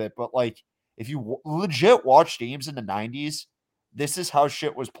problems with it, but like if you legit watch games in the 90s, this is how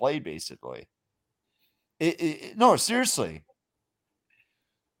shit was played basically. No, seriously.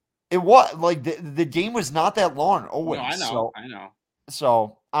 It was like the game was not that long always. No, I know.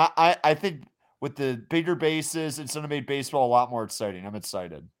 So I think with the bigger bases, it's going to make baseball a lot more exciting. I'm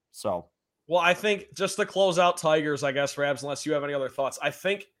excited. So, well, I think just to close out Tigers, I guess, Rabs, unless you have any other thoughts, I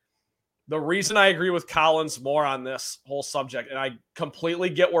think the reason I agree with Collins more on this whole subject, and I completely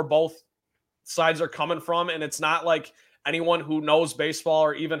get where both sides are coming from, and it's not like anyone who knows baseball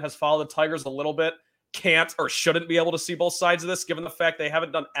or even has followed the Tigers a little bit can't or shouldn't be able to see both sides of this, given the fact they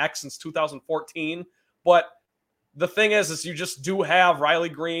haven't done X since 2014. But the thing is you just do have Riley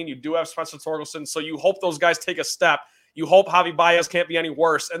Green, you do have Spencer Torkelson, so you hope those guys take a step. You hope Javi Baez can't be any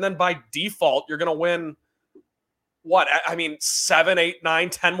worse. And then by default, you're going to win, 7, 8, 9,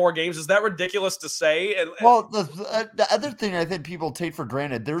 10 more games. Is that ridiculous to say? Well, the other thing I think people take for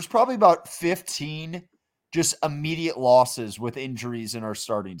granted, there's probably about 15 just immediate losses with injuries in our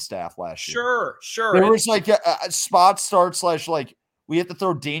starting staff last year. Sure. There was like a spot start / like we have to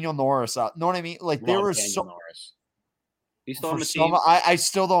throw Daniel Norris out. Know what I mean? Like there was Daniel Norris. He's still on the team. I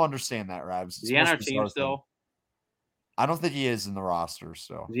still don't understand that, Rabs. Is he on our team still? I don't think he is in the roster.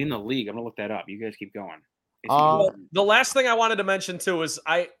 So is he in the league? I'm gonna look that up. You guys keep going. The last thing I wanted to mention too is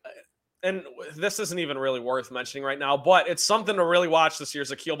and this isn't even really worth mentioning right now, but it's something to really watch this year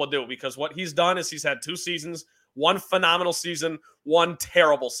is Akil Baddoo, because what he's done is he's had 2 seasons, 1 phenomenal season, 1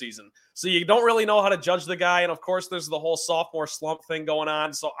 terrible season. So you don't really know how to judge the guy. And of course, there's the whole sophomore slump thing going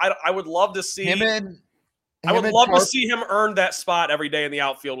on. So I would love to see I would love to see him earn that spot every day in the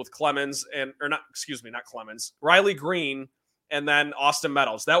outfield with Riley Green and then Austin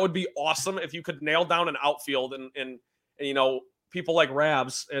Meadows. That would be awesome if you could nail down an outfield and people like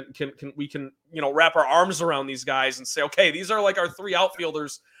Rabs and we can wrap our arms around these guys and say, okay, these are like our 3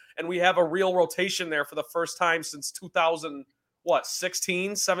 outfielders and we have a real rotation there for the first time since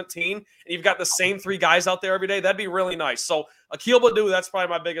 2016, 17, and you've got the same 3 guys out there every day. That'd be really nice. So Akil Baddoo, that's probably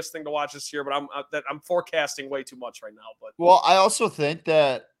my biggest thing to watch this year, but I'm forecasting way too much right now. But well, I also think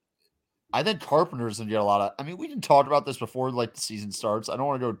that Carpenter's gonna get a lot of. We didn't talk about this before like the season starts. I don't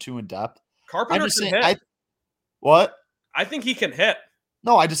want to go too in depth. Carpenter can hit. What? I think he can hit.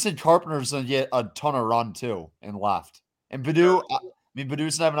 No, I just think Carpenter's gonna get a ton of run too and left. And Baddoo,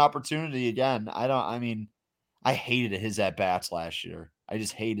 Baddoo's gonna have an opportunity again. I hated his at bats last year. I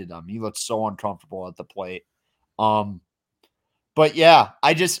just hated him. He looked so uncomfortable at the plate. But yeah,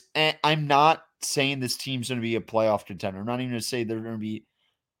 I'm not saying this team's going to be a playoff contender. I'm not even going to say they're going to be.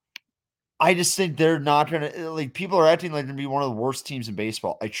 I just think they're not going to, like, people are acting like they're going to be one of the worst teams in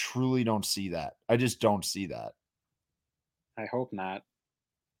baseball. I truly don't see that. I just don't see that. I hope not.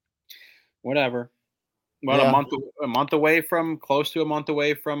 Whatever. About a month away from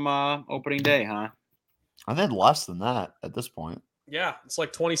opening day, huh? I think less than that at this point. Yeah, it's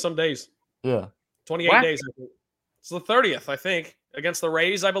like 20 some days. Yeah. 28 days. I think. It's the 30th, I think, against the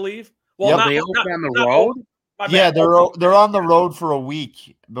Rays, I believe. Well, they open on the road? Yeah, they're on the road for a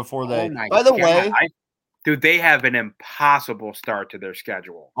week before they. By the way, dude, they have an impossible start to their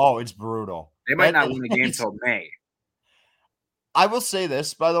schedule. Oh, it's brutal. They might not win the game until May. I will say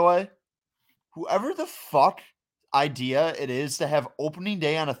this, by the way, whoever the fuck idea it is to have opening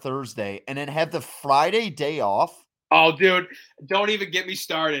day on a Thursday and then have the Friday day off. Oh, dude, don't even get me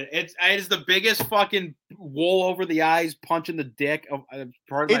started. It is the biggest fucking wool over the eyes, punch in the dick of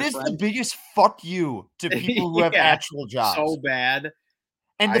part of my friends. The biggest fuck you to people who have actual jobs. So bad.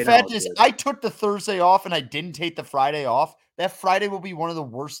 And the fact is, I took the Thursday off and I didn't take the Friday off. That Friday will be one of the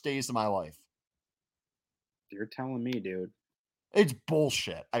worst days of my life. You're telling me, dude. It's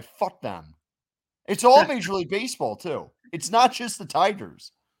bullshit. I fuck them. It's all Major League Baseball, too. It's not just the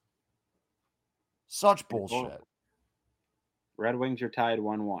Tigers. Such bullshit. Red Wings are tied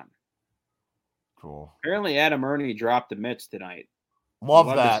 1-1. Cool. Apparently, Adam Ernie dropped the mitts tonight. Love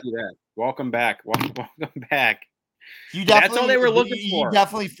that. To see that. Welcome back. Welcome back. That's all they were looking for. You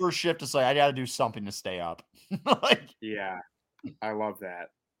definitely first shift to say, I got to do something to stay up. Yeah, I love that.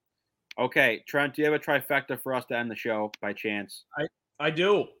 Okay, Trent, do you have a trifecta for us to end the show by chance? I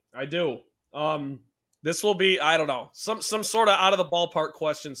do. This will be, I don't know, some sort of out of the ballpark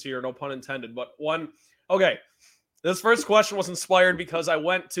questions here, no pun intended. But okay. This first question was inspired because I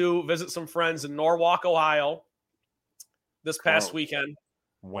went to visit some friends in Norwalk, Ohio this past weekend.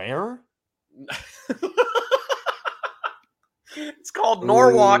 Where? It's called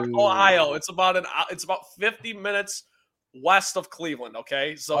Norwalk, Ohio. It's about 50 minutes west of Cleveland.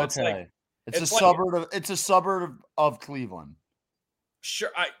 Okay, so it's a suburb of Cleveland.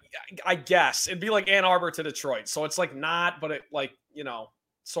 Sure, I guess it'd be like Ann Arbor to Detroit. So it's like not, but it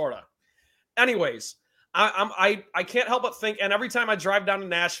sort of. Anyways, I can't help but think, and every time I drive down to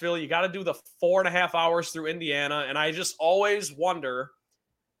Nashville, you got to do the 4.5 hours through Indiana, and I just always wonder.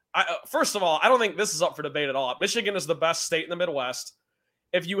 First of all, I don't think this is up for debate at all. Michigan is the best state in the Midwest.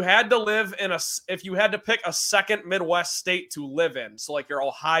 If you had to pick a second Midwest state to live in, so like your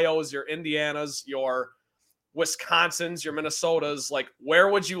Ohio's, your Indiana's, your Wisconsin's, your Minnesota's, like where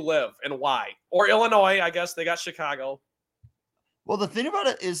would you live and why? Or Illinois, I guess they got Chicago. Well, the thing about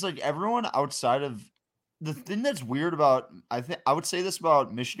it is like everyone outside of the thing that's weird about, I would say this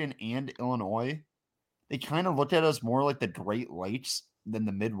about Michigan and Illinois, they kind of looked at us more like the Great Lakes than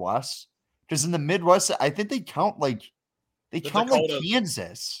the Midwest. Because in the Midwest, I think they count like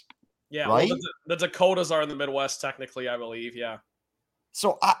Kansas. Yeah, right? Well, the Dakotas are in the Midwest, technically, I believe. Yeah.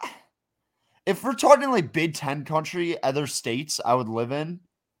 So if we're talking like Big Ten country, other states I would live in,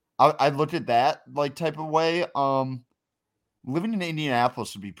 I'd look at that like type of way. Living in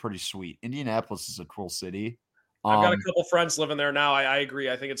Indianapolis would be pretty sweet. Indianapolis is a cool city. I've got a couple friends living there now. I agree.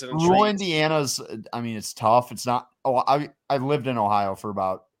 I think it's an rural Indiana's. I mean, it's tough. It's not. Oh, I lived in Ohio for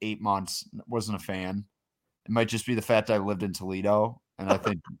about 8 months. Wasn't a fan. It might just be the fact that I lived in Toledo, and I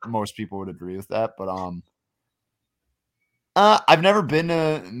think most people would agree with that. But I've never been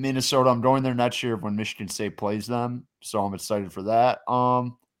to Minnesota. I'm going there next year when Michigan State plays them, so I'm excited for that.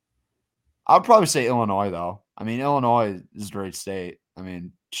 I'd probably say Illinois though. I mean, Illinois is a great state. I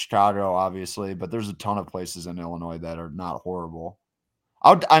mean, Chicago, obviously, but there's a ton of places in Illinois that are not horrible.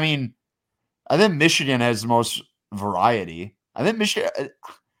 I think Michigan has the most variety. I think Michigan.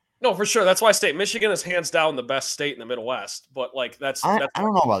 No, for sure. That's why I say Michigan is hands down the best state in the Midwest. But like, I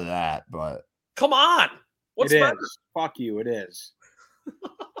don't know about that, but come on, what's better? Fuck you, it is.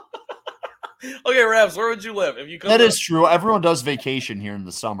 Okay, Rebs, where would you live if you could? That is true. Everyone does vacation here in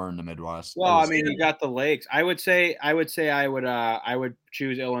the summer in the Midwest. Well, I mean, you got the lakes. I would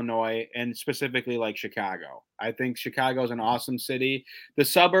choose Illinois and specifically like Chicago. I think Chicago is an awesome city. The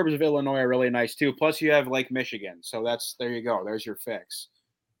suburbs of Illinois are really nice too. Plus, you have Lake Michigan, so there you go. There's your fix.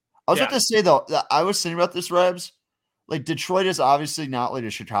 I was about to say though, I was thinking about this, Rebs. Like Detroit is obviously not like a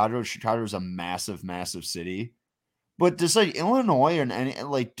Chicago. Chicago is a massive, massive city. But does like Illinois and any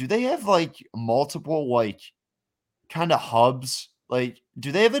like do they have like multiple like kind of hubs? Like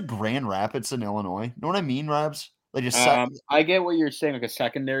do they have a Grand Rapids in Illinois? Know what I mean, Rabs? Like I get what you're saying, like a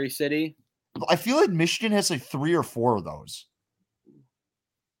secondary city. I feel like Michigan has like 3 or 4 of those.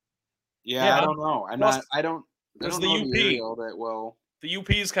 Yeah, I don't know. There's the UP. The UP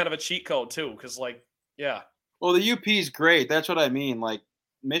is kind of a cheat code too, because like, yeah. Well, the UP is great. That's what I mean. Like.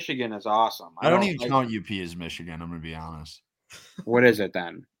 Michigan is awesome. I don't even count UP as Michigan. I'm going to be honest. What is it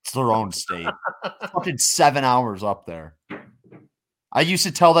then? It's their own state. Fucking 7 hours up there. I used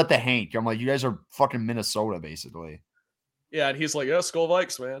to tell that to Hank. I'm like, you guys are fucking Minnesota, basically. Yeah, and he's like, yeah, Skull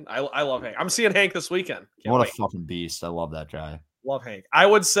Vikes, man. I love Hank. I'm seeing Hank this weekend. What a fucking beast. I love that guy. Love Hank. I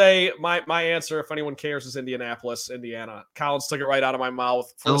would say my answer, if anyone cares, is Indianapolis, Indiana. Collins took it right out of my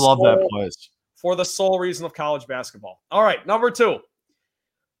mouth. I love that place. For the sole reason of college basketball. All right, number 2.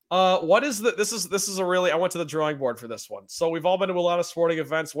 What is this is a really, I went to the drawing board for this one. So we've all been to a lot of sporting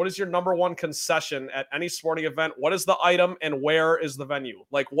events. What is your number one concession at any sporting event? What is the item and where is the venue?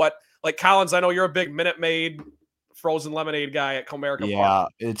 Like Collins, I know you're a big Minute Maid frozen lemonade guy at Comerica Yeah,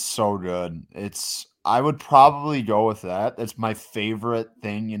 Park. It's so good. I would probably go with that. That's my favorite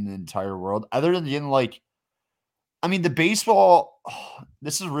thing in the entire world. Other than getting the baseball,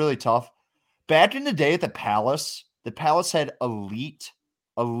 this is really tough. Back in the day at the Palace had elite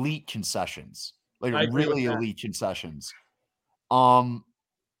elite concessions, like I agree with really that. elite concessions.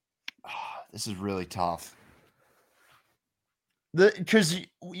 This is really tough. Because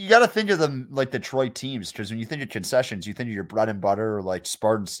you got to think of them like Detroit teams. Because when you think of concessions, you think of your bread and butter, or like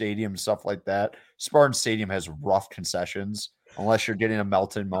Spartan Stadium, stuff like that. Spartan Stadium has rough concessions, unless you're getting a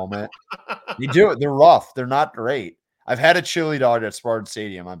melted moment. You do it. They're rough. They're not great. I've had a chili dog at Spartan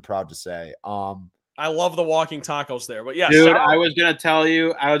Stadium. I'm proud to say. I love the walking tacos there, but yeah, dude, I was gonna tell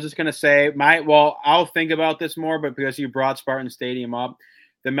you. I was just gonna say I'll think about this more, but because you brought Spartan Stadium up,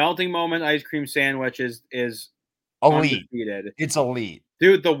 the melting moment ice cream sandwich is elite. undefeated. It's elite.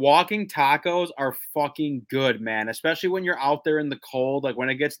 Dude, the walking tacos are fucking good, man. Especially when you're out there in the cold, like when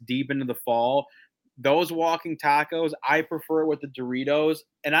it gets deep into the fall. Those walking tacos, I prefer it with the Doritos.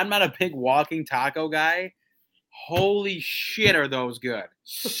 And I'm not a big walking taco guy. Holy shit, are those good?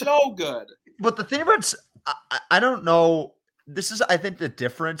 So good. But the thing about I don't know. This is, I think, the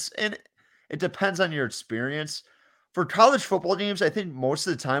difference, and it depends on your experience. For college football games, I think most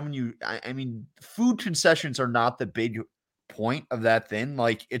of the time when I mean, food concessions are not the big point of that thing.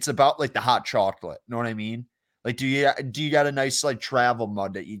 Like, it's about like the hot chocolate. Know what I mean? Like, do you got a nice like travel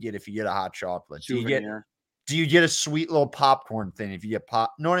mug that you get if you get a hot chocolate? Do you get a sweet little popcorn thing if you get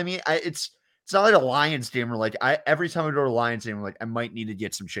pop? Know what I mean? It's not like a Lions game where like every time I go to a Lions game, I'm like, I might need to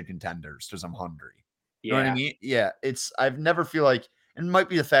get some chicken tenders because I'm hungry. You know what I mean? Yeah. I've never feel like, and it might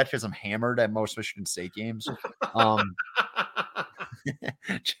be the fact because I'm hammered at most Michigan State games. I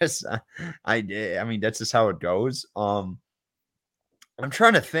mean, that's just how it goes. I'm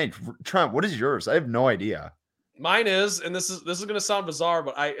trying to think. Trent, what is yours? I have no idea. Mine is, and this is going to sound bizarre,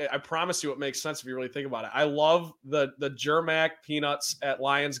 but I promise you it makes sense if you really think about it. I love the Germac peanuts at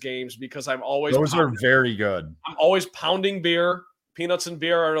Lions games because those are very good. I'm always pounding beer. Peanuts and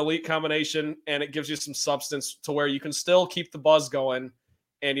beer are an elite combination, and it gives you some substance to where you can still keep the buzz going,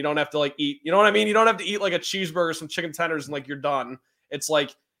 and you don't have to like eat. You know what I mean? You don't have to eat like a cheeseburger, some chicken tenders, and like you're done. It's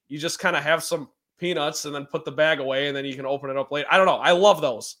like you just kind of have some peanuts and then put the bag away, and then you can open it up later. I don't know. I love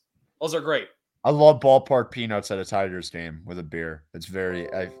those. Those are great. I love ballpark peanuts at a Tigers game with a beer. It's very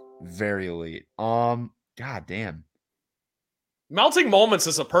elite. God damn. Melting moments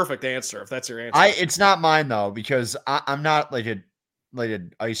is a perfect answer if that's your answer. It's not mine though, because I'm not like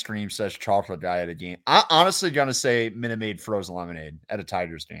an ice cream / chocolate guy at a game. I'm honestly gonna say Minute Maid frozen lemonade at a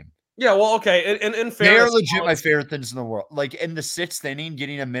Tigers game. Yeah, well, okay. In fairness, they are legit my favorite things in the world. Like in the 6th inning,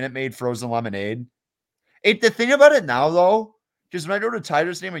 getting a Minute Maid frozen lemonade. The thing about it now though, because when I go to a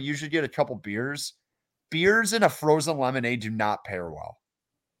Tigers game, I usually get a couple beers. Beers and a frozen lemonade do not pair well.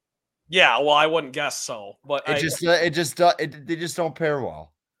 Yeah, well, I wouldn't guess so, but they just don't pair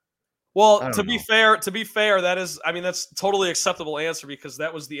well. Well, to be fair, that is, I mean, that's totally acceptable answer because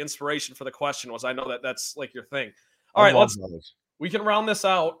that was the inspiration for the question. Was I know that's like your thing. All right, we can round this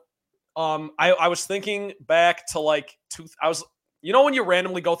out. I was thinking back to like when you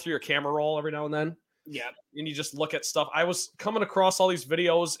randomly go through your camera roll every now and then. Yeah. And you just look at stuff. I was coming across all these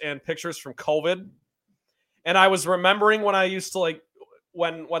videos and pictures from COVID. And I was remembering when I used to like,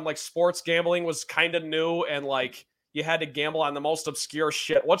 when like sports gambling was kind of new and like you had to gamble on the most obscure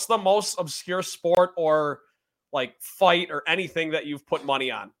shit. What's the most obscure sport or like fight or anything that you've put money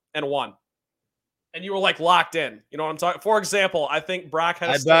on and won? And you were like locked in. You know what I'm talking? For example, I think Brock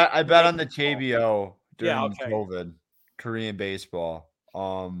had I bet on the KBO during COVID, Korean baseball.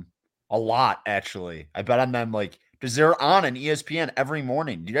 A lot, actually. I bet on them, like, because they're on an ESPN every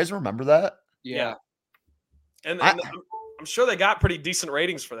morning. Do you guys remember that? Yeah. And I'm sure they got pretty decent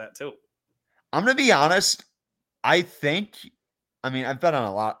ratings for that, too. I'm going to be honest. I've bet on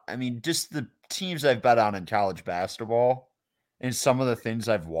a lot. I mean, just the teams I've bet on in college basketball and some of the things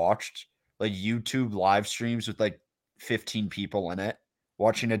I've watched, like YouTube live streams with like 15 people in it,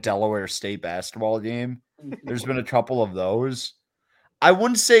 watching a Delaware State basketball game. There's been a couple of those. I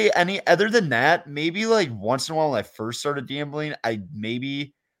wouldn't say any other than that. Maybe like once in a while when I first started gambling, I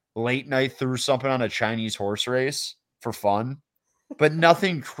maybe late night threw something on a Chinese horse race for fun, but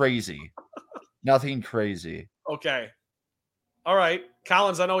nothing crazy. Nothing crazy. Okay. All right.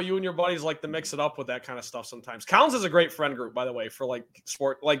 Collins, I know you and your buddies like to mix it up with that kind of stuff sometimes. Collins is a great friend group, by the way, for like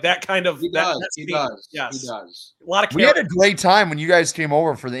sport, like that kind of. He does. Yes. He does. A lot of. We had a great time when you guys came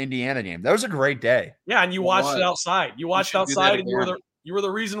over for the Indiana game. That was a great day. Yeah, and you watched it outside. You watched outside, and you were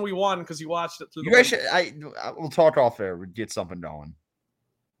the reason we won because you watched it through. You guys we'll talk off air. We'll get something going.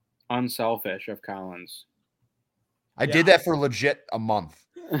 Unselfish of Collins. I did that for legit a month.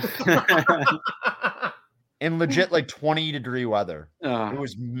 In legit like 20-degree weather. It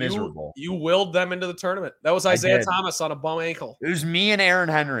was miserable. You willed them into the tournament. That was Isaiah Thomas on a bum ankle. It was me and Aaron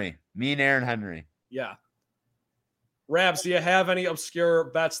Henry. Yeah. Rabs, do you have any obscure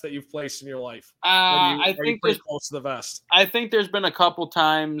bets that you've placed in your life? I think pretty close to the vest. I think there's been a couple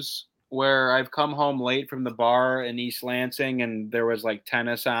times where I've come home late from the bar in East Lansing and there was like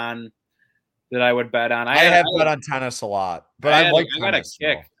tennis on that I would bet on. I have bet on tennis a lot, but I got a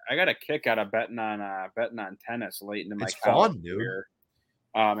kick. I got a kick out of betting on tennis late into my it's college fun, dude. career.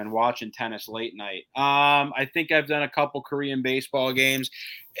 And watching tennis late night. I think I've done a couple Korean baseball games.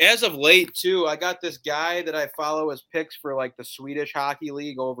 As of late, too, I got this guy that I follow as picks for like the Swedish Hockey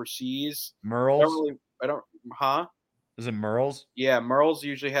League overseas. Merles? Is it Merles? Yeah, Merles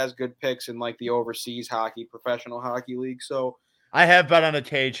usually has good picks in like the overseas professional hockey league. So I have bet on a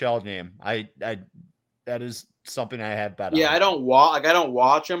KHL game. I that is something I have bet on. Yeah, I don't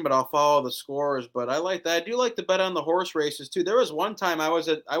watch them, but I'll follow the scores. But I like that. I do like to bet on the horse races too. There was one time I was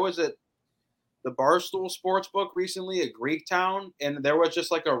at the Barstool Sportsbook recently at Greektown, and there was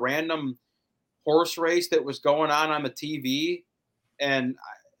just like a random horse race that was going on the TV, and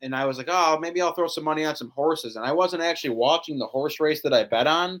I was like, oh, maybe I'll throw some money on some horses. And I wasn't actually watching the horse race that I bet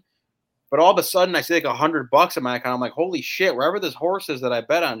on, but all of a sudden I see like $100 in my account. I'm like, holy shit! Wherever this horse is that I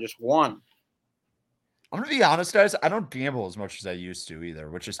bet on just won. I'm gonna be honest, guys. I don't gamble as much as I used to either,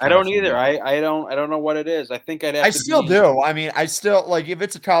 which is I don't either. I don't know what it is. I think I'd have. I still do. I mean, I still like if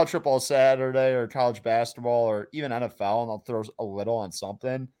it's a college football Saturday or college basketball or even NFL, and I'll throw a little on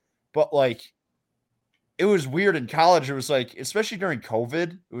something. But like, it was weird in college. It was like, especially during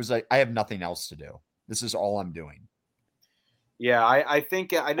COVID, it was like I have nothing else to do. This is all I'm doing. Yeah, I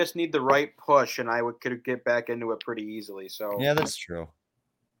think I just need the right push, and could get back into it pretty easily. So yeah, that's true.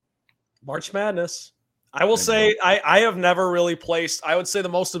 March Madness. I will say I have never really placed. I would say the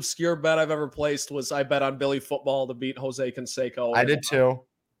most obscure bet I've ever placed was I bet on Billy Football to beat Jose Canseco. I did too.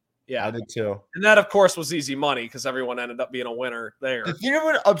 Yeah, I did too. And that, of course, was easy money because everyone ended up being a winner there. The thing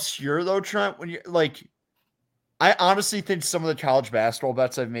about obscure though, Trent, when you're like, I honestly think some of the college basketball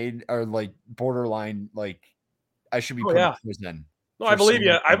bets I've made are like borderline. Like, I should be put in prison. No, I believe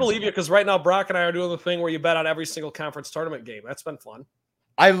you. I believe you because right now Brock and I are doing the thing where you bet on every single conference tournament game. That's been fun.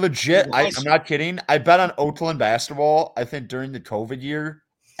 I'm not kidding. I bet on Oakland basketball, I think, during the COVID year,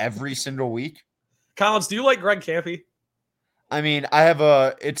 every single week. Collins, do you like Greg Campy? I mean, we have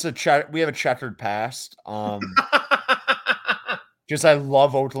a checkered past. Because I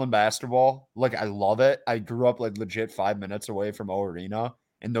love Oakland basketball. Like, I love it. I grew up like legit 5 minutes away from O Arena,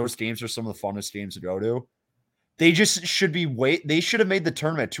 and those games are some of the funnest games to go to. They just should they should have made the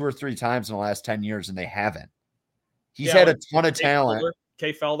tournament 2 or 3 times in the last 10 years, and they haven't. He's had a ton of talent.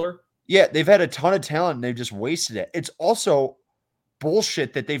 Kay Felder. Yeah, they've had a ton of talent and they've just wasted it. It's also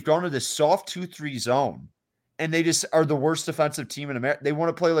bullshit that they've gone to this soft 2-3 zone and they just are the worst defensive team in America. They want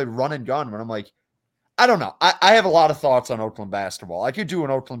to play like run and gun. When I'm like, I don't know. I have a lot of thoughts on Oakland basketball. I could do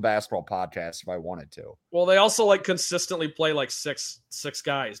an Oakland basketball podcast if I wanted to. Well, they also like consistently play like six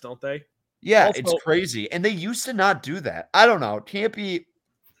guys, don't they? Yeah, also, it's crazy. And they used to not do that. I don't know.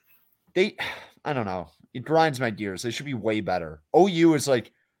 I don't know. It grinds my gears. They should be way better. OU is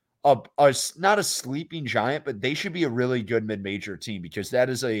like not a sleeping giant, but they should be a really good mid-major team because that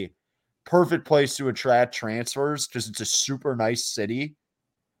is a perfect place to attract transfers because it's a super nice city.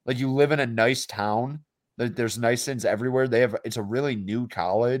 Like you live in a nice town. There's nice things everywhere. It's a really new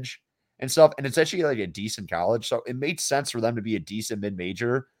college and stuff. And it's actually like a decent college. So it made sense for them to be a decent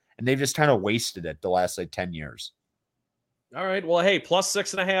mid-major. And they've just kind of wasted it the last like 10 years. All right. Well, hey, plus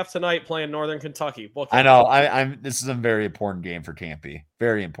 6.5 tonight playing Northern Kentucky. I know. This is a very important game for Campy.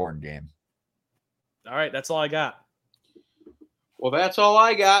 Very important game. All right. That's all I got. Well, that's all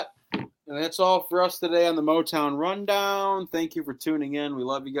I got. And that's all for us today on the Motown Rundown. Thank you for tuning in. We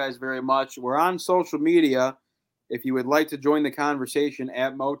love you guys very much. We're on social media. If you would like to join the conversation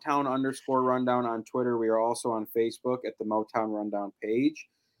at Motown_Rundown on Twitter. We are also on Facebook at the Motown Rundown page.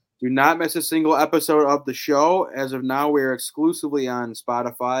 Do not miss a single episode of the show. As of now, we are exclusively on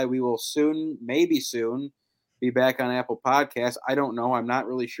Spotify. We will maybe soon, be back on Apple Podcasts. I don't know. I'm not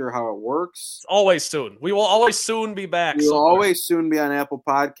really sure how it works. It's always soon. We will always soon be back. We will always soon be on Apple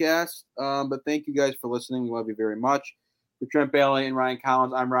Podcasts. But thank you guys for listening. We love you very much. For Trent Bailey and Ryan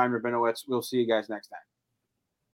Collins, I'm Ryan Rabinowitz. We'll see you guys next time.